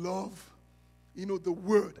 I love, the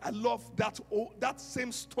word. I love that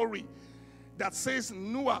same story that says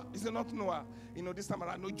Noah, is it not Noah? This time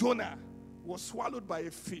around, no, Jonah was swallowed by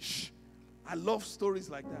a fish. I love stories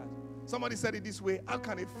like that. Somebody said it this way: how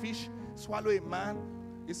can a fish swallow a man?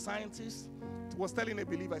 A scientist was telling a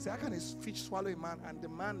believer, I said, how can a fish swallow a man? And the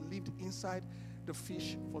man lived inside the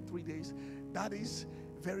fish for 3 days. That is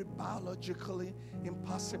very biologically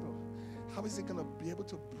impossible. How is he going to be able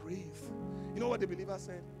to breathe? You know what the believer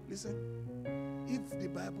said? Listen, if the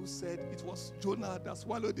Bible said it was Jonah that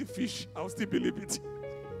swallowed the fish, I'll still believe it.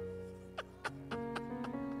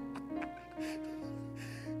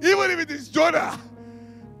 Even if it is Jonah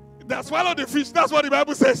that swallowed the fish, that's what the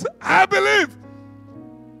Bible says. I believe.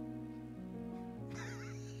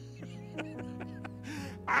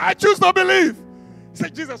 I choose to believe. He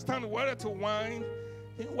said Jesus turned water to wine.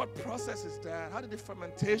 What process is that? How did the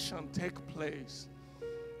fermentation take place?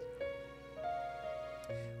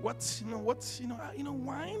 Wine?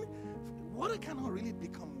 Water cannot really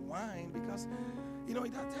become wine because,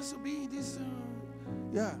 it has to be this.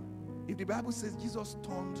 If the Bible says Jesus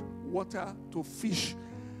turned water to fish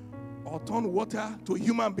or turned water to a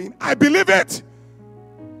human being, I believe it.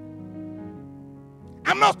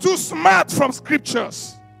 I'm not too smart from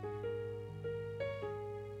scriptures.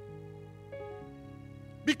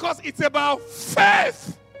 Because it's about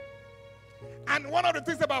faith. And one of the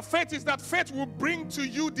things about faith is that faith will bring to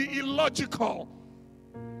you the illogical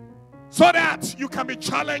so that you can be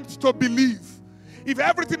challenged to believe. If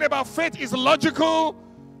everything about faith is logical,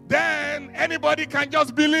 then anybody can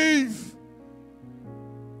just believe.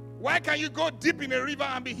 Why can you go deep in a river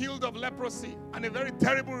and be healed of leprosy? And a very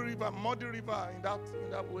terrible river, muddy river in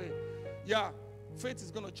that way. Yeah, faith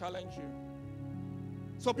is going to challenge you.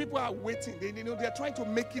 So people are waiting. They're trying to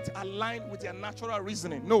make it align with their natural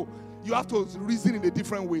reasoning. No, you have to reason in a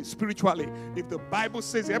different way, spiritually. If the Bible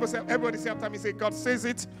says it, everybody say after me, say, God says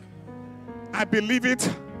it, I believe it,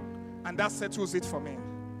 and that settles it for me.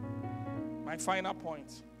 My final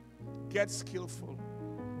point, get skillful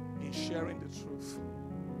in sharing the truth.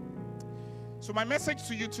 So my message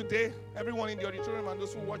to you today, everyone in the auditorium and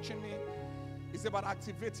those who are watching me, is about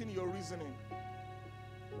activating your reasoning.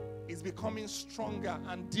 It's becoming stronger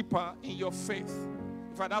and deeper in your faith.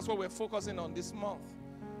 In fact, that's what we're focusing on this month.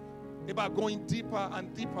 About going deeper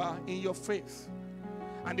and deeper in your faith.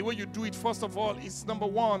 And the way you do it, first of all, is number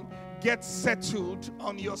one, get settled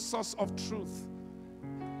on your source of truth.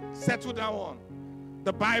 Settle that one.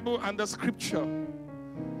 The Bible and the scripture.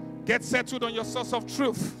 Get settled on your source of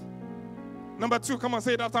truth. Number two, come on,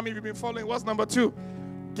 say it after me if you've been following. What's number two?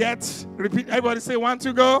 Repeat, everybody say 1,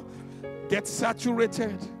 2, go. Get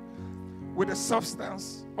saturated with the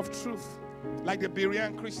substance of truth, like the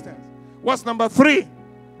Berean Christians. What's number 3?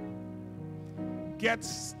 Get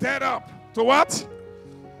stirred up to what?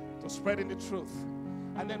 To spreading the truth.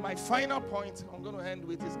 And then my final point I'm going to end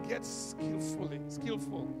with is get skillful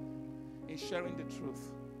in sharing the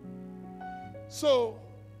truth. So,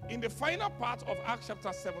 in the final part of Acts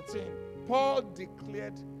chapter 17, Paul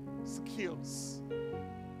declared skills.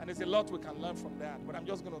 And there's a lot we can learn from that, but I'm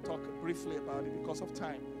just going to talk briefly about it because of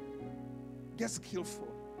time. Get skillful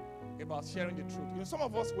about sharing the truth. Some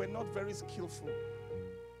of us were not very skillful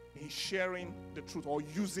in sharing the truth or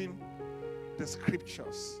using the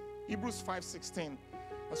scriptures. Hebrews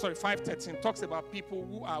 5:13 talks about people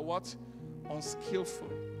who are what? Unskillful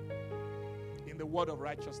in the word of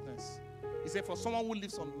righteousness. He said, for someone who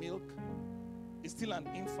lives on milk, is still an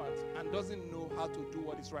infant and doesn't know how to do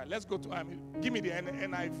what is right. Let's go to, give me the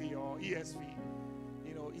NIV or ESV.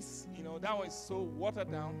 That one is so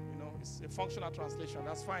watered down. It's a functional translation.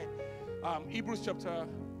 That's fine. Hebrews chapter,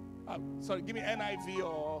 give me NIV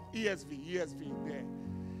or ESV there.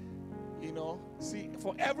 See,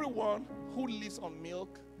 for everyone who lives on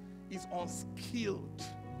milk is unskilled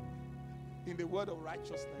in the word of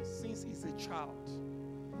righteousness since he's a child.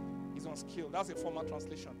 He's unskilled. That's a formal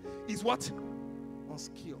translation. Is what?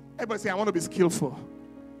 Unskilled. Everybody say, I want to be skillful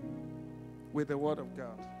with the word of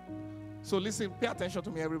God. So listen, pay attention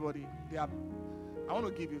to me, everybody. I want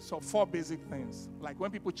to give you 4 basic things. Like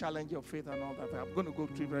when people challenge your faith and all that, I'm going to go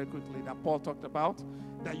through very quickly that Paul talked about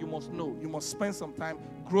that you must know. You must spend some time,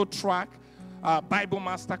 growth track, Bible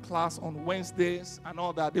master class on Wednesdays and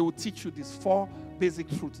all that. They will teach you these 4 basic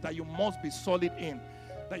truths that you must be solid in,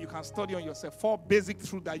 that you can study on yourself. 4 basic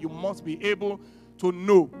truths that you must be able to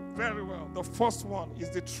know very well. The first one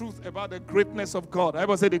is the truth about the greatness of God.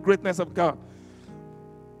 Everybody say the greatness of God.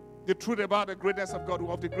 The truth about the greatness of God,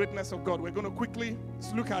 of the greatness of God. We're going to quickly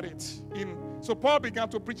look at it. So Paul began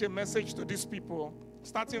to preach a message to these people,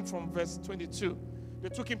 starting from verse 22. They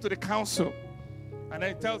took him to the council. And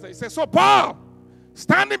then he says, so Paul,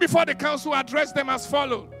 standing before the council, addressed them as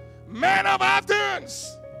follows. Men of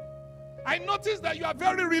Athens, I noticed that you are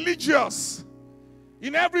very religious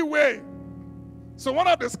in every way. So one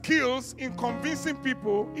of the skills in convincing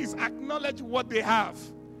people is acknowledge what they have.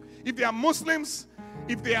 If they are Muslims,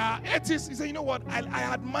 if they are atheists, you say, you know what, I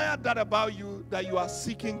admire that about you, that you are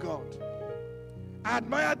seeking God. I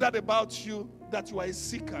admire that about you, that you are a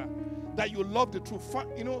seeker, that you love the truth.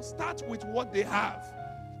 Start with what they have.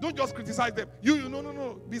 Don't just criticize them.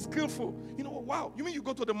 No. Be skillful. Wow. You mean you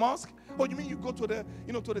go to the mosque? Or you mean you go to the,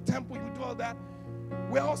 to the temple? You do all that?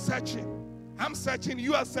 We're all searching. I'm searching.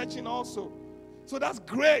 You are searching also. So that's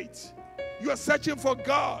great. You are searching for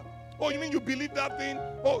God. Oh, you mean you believe that thing?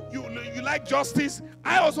 Oh, you like justice?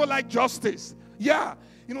 I also like justice. Yeah.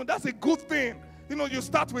 That's a good thing. You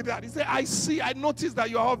start with that. You say, I notice that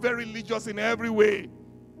you are all very religious in every way.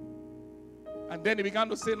 And then he began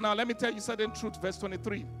to say, now let me tell you certain truth. Verse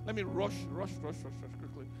 23. Let me rush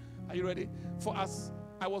quickly. Are you ready? For as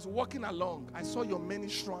I was walking along, I saw your many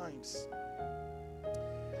shrines.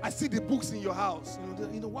 I see the books in your house.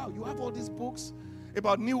 Wow, you have all these books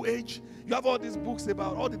about New Age. You have all these books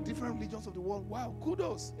about all the different religions of the world. Wow,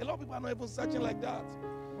 kudos. A lot of people are not even searching like that.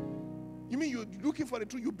 You mean you're looking for the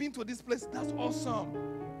truth? You've been to this place. That's awesome.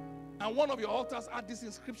 And one of your altars had this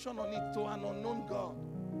inscription on it, to an unknown God.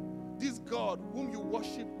 This God whom you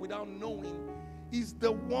worship without knowing is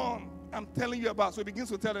the one I'm telling you about. So he begins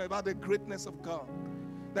to tell them about the greatness of God.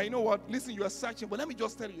 That, you know what? Listen, you are searching, but let me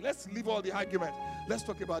just tell you. Let's leave all the argument. Let's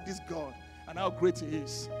talk about this God and how great he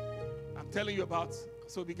is. I'm telling you about.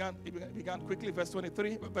 So he began quickly. Verse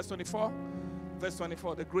 23, verse 24. Verse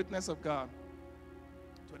 24, the greatness of God.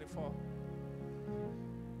 24.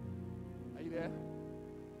 Are you there?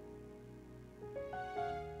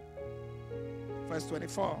 Verse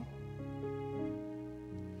 24.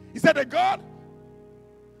 He said, the God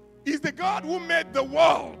is the God who made the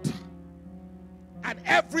world and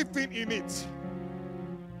everything in it.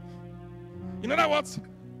 In other words,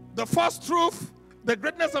 the first truth, the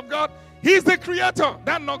greatness of God, he's the creator.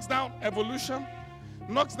 That knocks down evolution,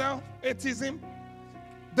 knocks down atheism.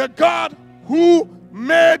 The God who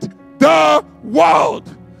made the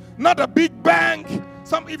world, not a big bang.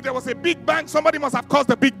 If there was a big bang, somebody must have caused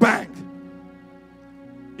the big bang.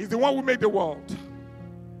 He's the one who made the world.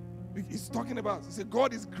 He's talking about, he said,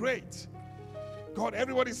 God is great. God,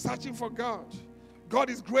 everybody's searching for God. God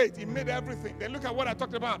is great. He made everything. Then look at what I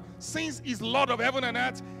talked about. Since he's Lord of heaven and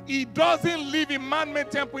earth, he doesn't live in man-made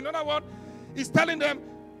temple. In other words, he's telling them,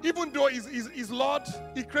 even though he's Lord,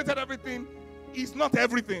 he created everything, he's not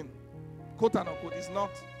everything. Quote and unquote, he's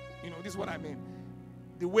not. This is what I mean.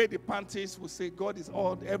 The way the pantheists will say God is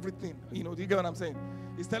all, everything. Do you get what I'm saying?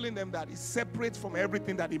 He's telling them that he's separate from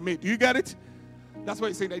everything that he made. Do you get it? That's why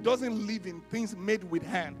he's saying that he doesn't live in things made with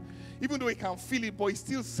hand. Even though he can feel it, but he's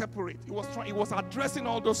still separate. He was addressing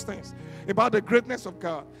all those things about the greatness of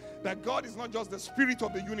God. That God is not just the spirit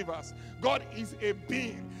of the universe. God is a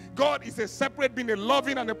being. God is a separate being, a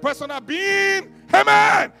loving and a personal being.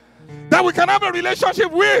 Amen. That we can have a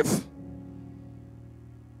relationship with.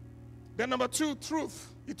 Then number 2,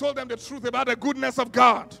 truth. He told them the truth about the goodness of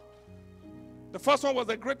God. The first one was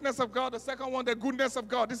the greatness of God. The second one, the goodness of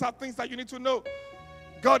God. These are things that you need to know.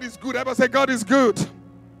 God is good. Everybody say, God is good.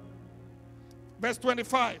 Verse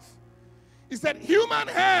 25. He said, human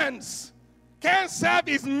hands can serve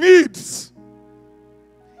his needs.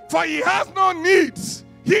 For he has no needs.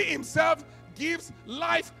 He himself gives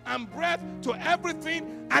life and breath to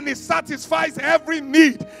everything, and he satisfies every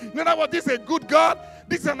need. You know what? This is a good God.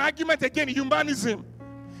 This is an argument against humanism.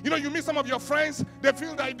 You meet some of your friends, they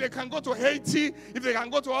feel that if they can go to Haiti, if they can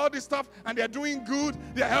go to all this stuff, and they're doing good,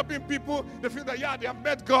 they're helping people, they feel that, they have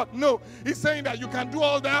met God. No, he's saying that you can do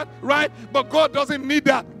all that, right? But God doesn't need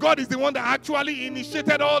that. God is the one that actually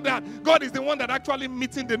initiated all that. God is the one that actually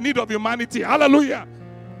meeting the need of humanity. Hallelujah.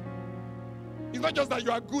 It's not just that you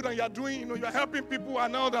are good and you are doing, you are helping people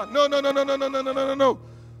and all that. No.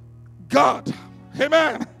 God.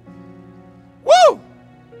 Amen. Woo!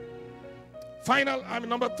 Final,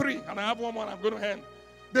 number 3, and I have one more I'm going to end.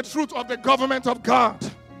 The truth of the government of God.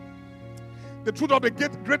 The truth of the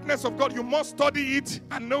greatness of God. You must study it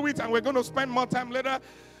and know it, and we're going to spend more time later.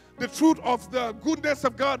 The truth of the goodness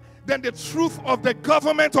of God, then the truth of the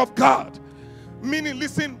government of God. Meaning,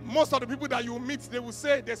 listen, most of the people that you meet, they will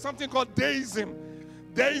say there's something called deism.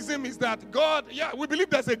 Deism is that God, we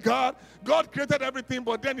believe there's a God. God created everything,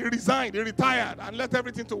 but then he resigned, he retired, and let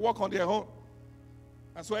everything to work on their own.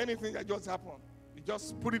 And so anything that just happened, he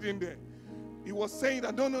just put it in there. He was saying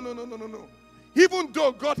that, no. Even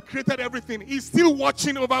though God created everything, he's still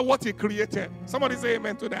watching over what he created. Somebody say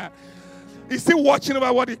amen to that. He's still watching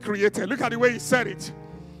over what he created. Look at the way he said it.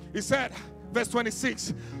 He said, verse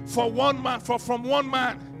 26, from one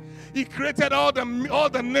man, he created all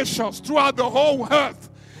the nations throughout the whole earth.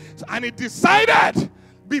 And he decided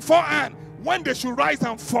beforehand when they should rise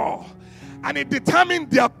and fall. And he determined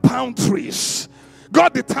their boundaries.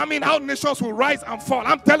 God determined how nations will rise and fall.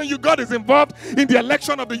 I'm telling you, God is involved in the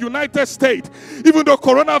election of the United States. Even though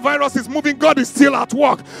coronavirus is moving, God is still at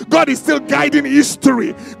work. God is still guiding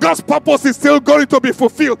history. God's purpose is still going to be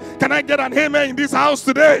fulfilled. Can I get an amen in this house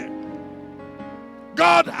today?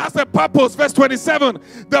 God has a purpose. Verse 27.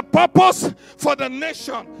 The purpose for the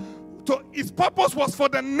nation. So his purpose was for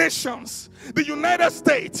the nations. The United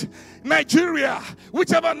States, Nigeria,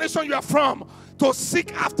 whichever nation you are from, to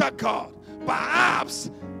seek after God. Perhaps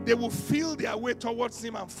they will feel their way towards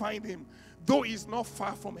him and find him, though he's not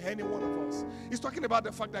far from any one of us. He's talking about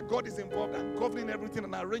the fact that God is involved and governing everything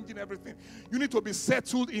and arranging everything. You need to be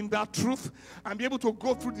settled in that truth and be able to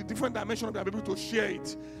go through the different dimensions and be able to share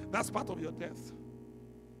it. That's part of your death.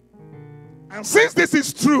 And since this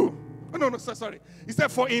is true, sorry. He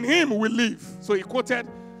said, for in him we live. So he quoted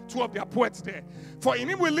two of their poets there. For in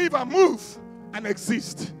him we live and move and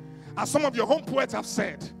exist. As some of your home poets have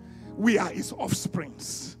said, we are his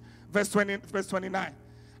offsprings. Verse 29.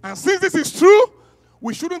 And since this is true,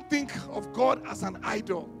 we shouldn't think of God as an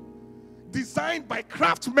idol designed by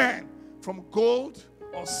craftsmen from gold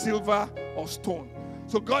or silver or stone.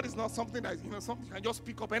 So God is not something that, something you can just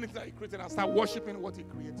pick up anything that he created and start worshiping what he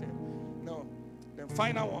created. No. Then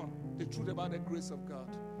final one, the truth about the grace of God.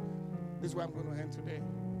 This is where I'm going to end today.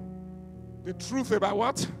 The truth about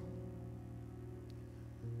what?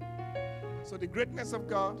 So the greatness of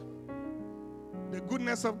God, the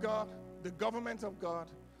goodness of God, the government of God,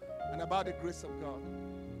 and about the grace of God.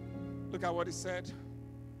 Look at what he said.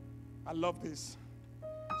 I love this.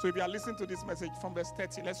 So if you are listening to this message from verse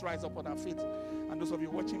 30, let's rise up on our feet. And those of you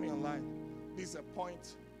watching me online, this is a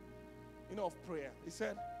point, of prayer. He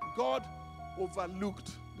said, God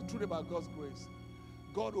overlooked the truth about God's grace.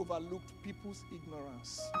 God overlooked people's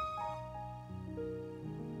ignorance.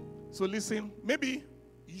 So listen, maybe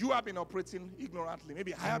you have been operating ignorantly.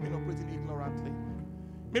 Maybe I have been operating ignorantly.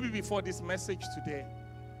 Maybe before this message today,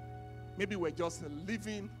 maybe we're just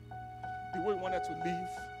living the way we wanted to live.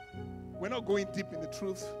 We're not going deep in the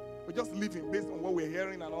truth. We're just living based on what we're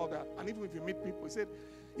hearing and all that. And even if you meet people, he said,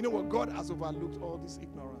 you know what? God has overlooked all this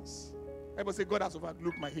ignorance. Everybody say, God has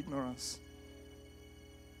overlooked my ignorance.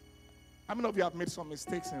 How many of you have made some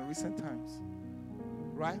mistakes in recent times?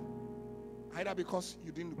 Right? Either because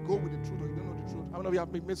you didn't go with the truth or you don't know the truth. How many of you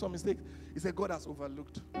have made some mistakes? He said, God has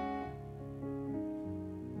overlooked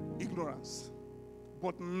ignorance.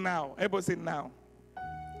 But now, everybody say now.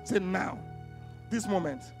 Say now. This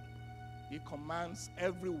moment, he commands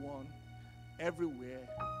everyone, everywhere,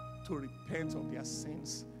 to repent of their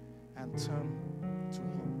sins and turn to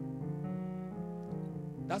him.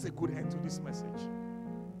 That's a good end to this message.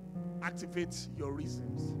 Activate your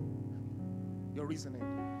reasons, your reasoning.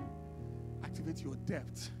 Activate your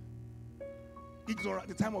depth.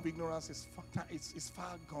 The time of ignorance is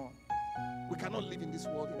far gone. We cannot live in this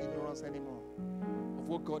world in ignorance anymore of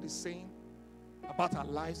what God is saying about our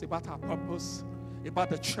lives, about our purpose, about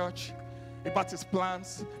the church, about his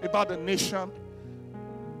plans, about the nation.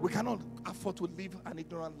 We cannot afford to live an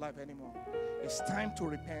ignorant life anymore. It's time to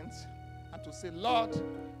repent and to say, Lord,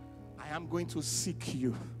 I am going to seek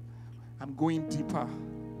you. I'm going deeper.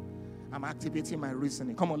 I'm activating my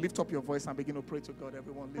reasoning. Come on, lift up your voice and begin to pray to God.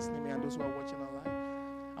 Everyone listening to me and those who are watching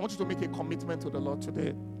online. I want you to make a commitment to the Lord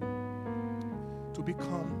today to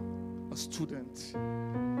become a student,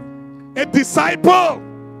 a disciple,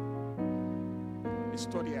 a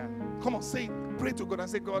studier. Come on, pray to God and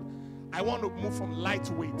say, God, I want to move from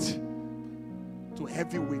lightweight to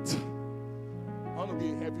heavyweight. I want to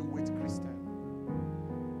be a heavyweight Christian.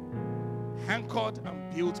 Anchored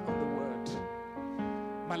and built on the word.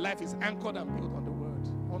 My life is anchored and built on the word.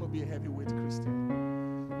 I want to be a heavyweight Christian,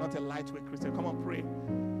 not a lightweight Christian. Come on, pray.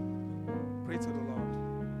 Pray to the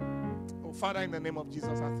Lord. Oh, Father, in the name of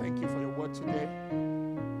Jesus, I thank you for your word today.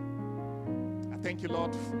 I thank you,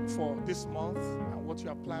 Lord, for this month and what you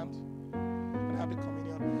have planned. And have the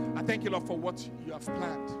communion. I thank you, Lord, for what you have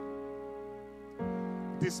planned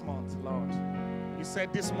this month, Lord. You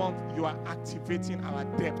said this month you are activating our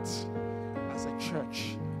depth as a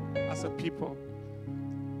church, as a people.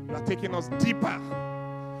 You are taking us deeper.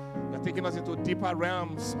 You are taking us into deeper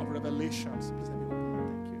realms of revelations. Please let me open.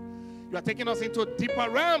 Thank you. You are taking us into deeper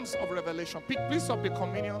realms of revelation. Please stop the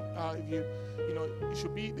communion.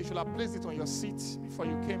 If they should have placed it on your seat before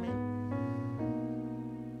you came in.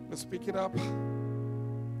 Let's pick it up.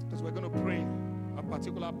 Because we're going to pray a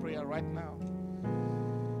particular prayer right now.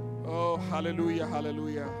 Oh, hallelujah,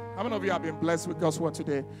 hallelujah. How many of you have been blessed with God's word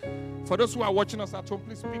today? For those who are watching us at home,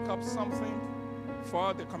 please pick up something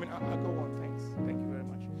for the coming. I'll go on. Thanks. Thank you very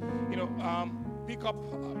much. Pick up,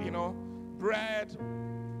 bread,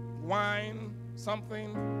 wine,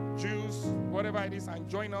 something, juice, whatever it is, and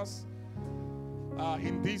join us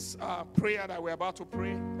in this prayer that we're about to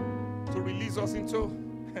pray to release us into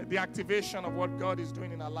the activation of what God is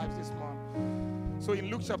doing in our lives this month. So in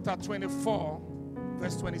Luke chapter 24,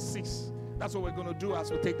 verse 26, that's what we're going to do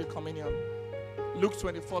as we take the communion. Luke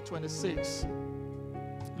 24, 26.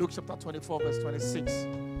 Luke chapter 24, verse 26.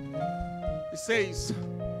 It says,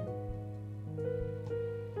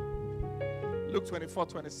 Luke 24,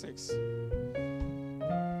 26. Are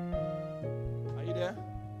you there?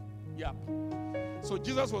 Yeah. So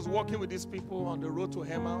Jesus was walking with these people on the road to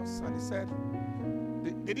Emmaus, and he said,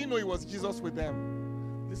 they didn't know it was Jesus with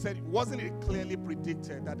them. They said, wasn't it clearly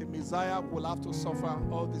predicted that the Messiah will have to suffer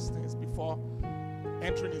all these things before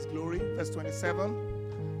entering his glory? Verse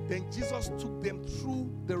 27. Then Jesus took them through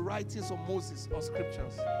the writings of Moses or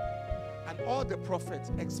scriptures and all the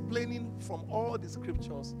prophets, explaining from all the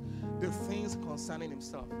scriptures the things concerning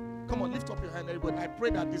himself. Come on, lift up your hand, everybody. I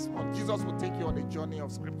pray that this month Jesus will take you on a journey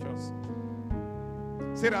of scriptures.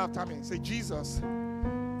 Say that after me. Say, Jesus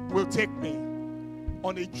will take me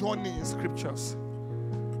on a journey in scriptures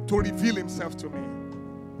to reveal himself to me.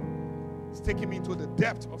 He's taking me into the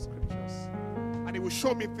depth of scriptures, and he will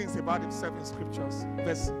show me things about himself in scriptures.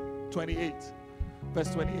 Verse 28. Verse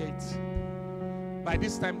 28. By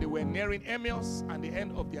this time they were nearing Emmaus and the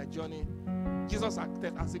end of their journey. Jesus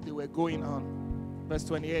acted as if they were going on. Verse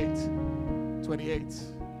 28. I'm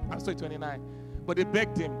sorry, 29. But they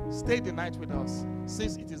begged him, stay the night with us,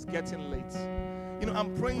 since it is getting late.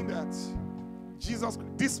 I'm praying that Jesus,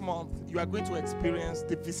 this month, you are going to experience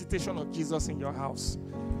the visitation of Jesus in your house.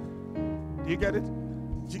 Do you get it?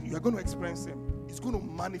 You are going to experience him. He's going to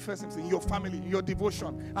manifest himself in your family, in your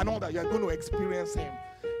devotion, and all that. You are going to experience him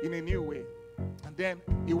in a new way. And then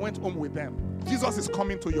he went home with them. Jesus is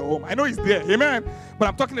coming to your home. I know he's there. Amen. But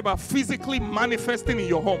I'm talking about physically manifesting in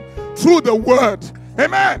your home through the word.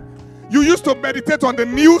 Amen. You used to meditate on the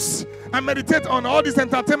news and meditate on all this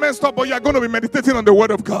entertainment stuff, but you are going to be meditating on the word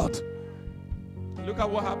of God. Look at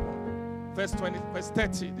what happened. Verse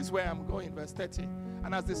 30. This is where I'm going. Verse 30.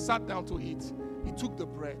 And as they sat down to eat, he took the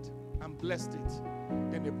bread and blessed it.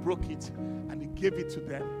 Then they broke it and he gave it to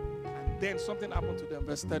them. And then something happened to them.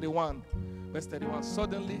 Verse 31. Verse 31.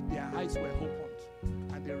 Suddenly their eyes were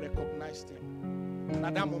opened and they recognized him. And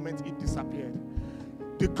at that moment it disappeared.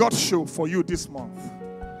 The God show for you this month.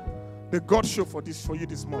 The God show for you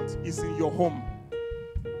this month is in your home.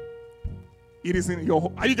 It is in your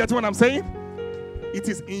home. Are you getting what I'm saying? It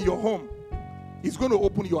is in your home. It's going to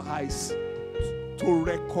open your eyes to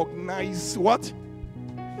recognize what?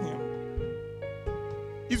 Him.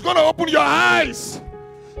 It's going to open your eyes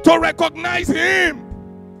to recognize him,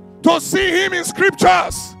 to see him in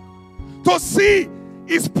scriptures, to see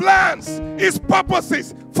his plans, his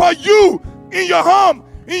purposes for you in your home,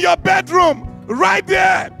 in your bedroom, right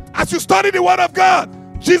there. As you study the word of God,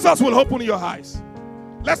 Jesus will open your eyes.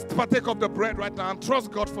 Let's partake of the bread right now and trust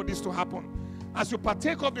God for this to happen. As you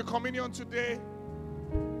partake of the communion today,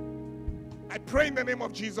 I pray in the name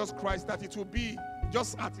of Jesus Christ that it will be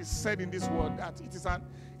just as is said in this word, that it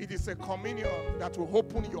is a communion that will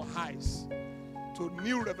open your eyes to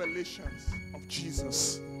new revelations of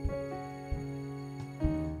Jesus.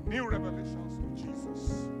 New revelations of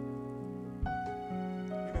Jesus.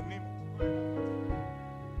 In the name of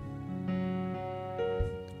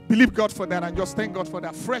believe God for that and just thank God for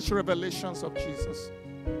that. Fresh revelations of Jesus.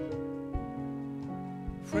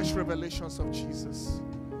 Fresh revelations of Jesus.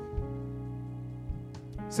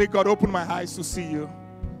 Say, God, open my eyes to see you.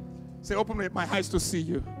 Say, open my eyes to see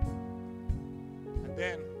you. And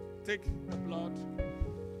then take the blood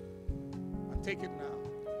and take it now.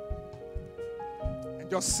 And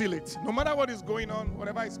just seal it. No matter what is going on,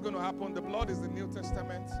 whatever is going to happen, the blood is the New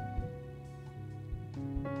Testament.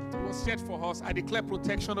 It was shed for us. I declare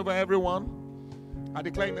protection over everyone. I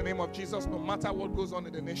declare in the name of Jesus, no matter what goes on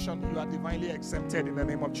in the nation, you are divinely exempted in the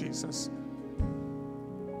name of Jesus.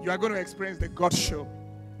 You are going to experience the God show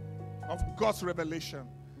of God's revelation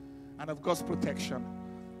and of God's protection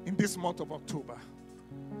in this month of October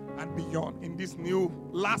and beyond, in this new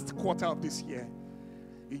last quarter of this year.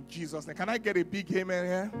 In Jesus' name. Can I get a big amen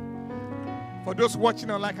here? For those watching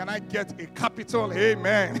online, can I get a capital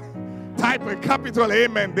amen? Type a capital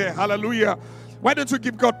amen there. Hallelujah. Why don't you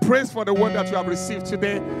give God praise for the word that you have received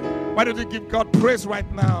today? Why don't you give God praise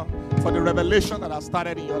right now for the revelation that has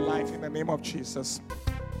started in your life in the name of Jesus.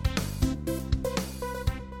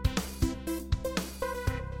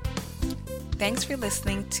 Thanks for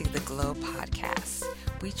listening to the Glow Podcast.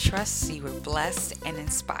 We trust you were blessed and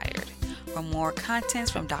inspired. For more contents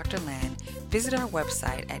from Dr. Land, visit our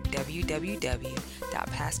website at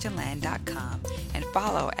www.pastorland.com and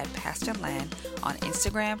follow at Pastor Land on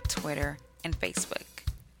Instagram, Twitter, and Facebook.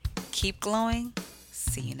 Keep glowing.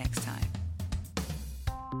 See you next time.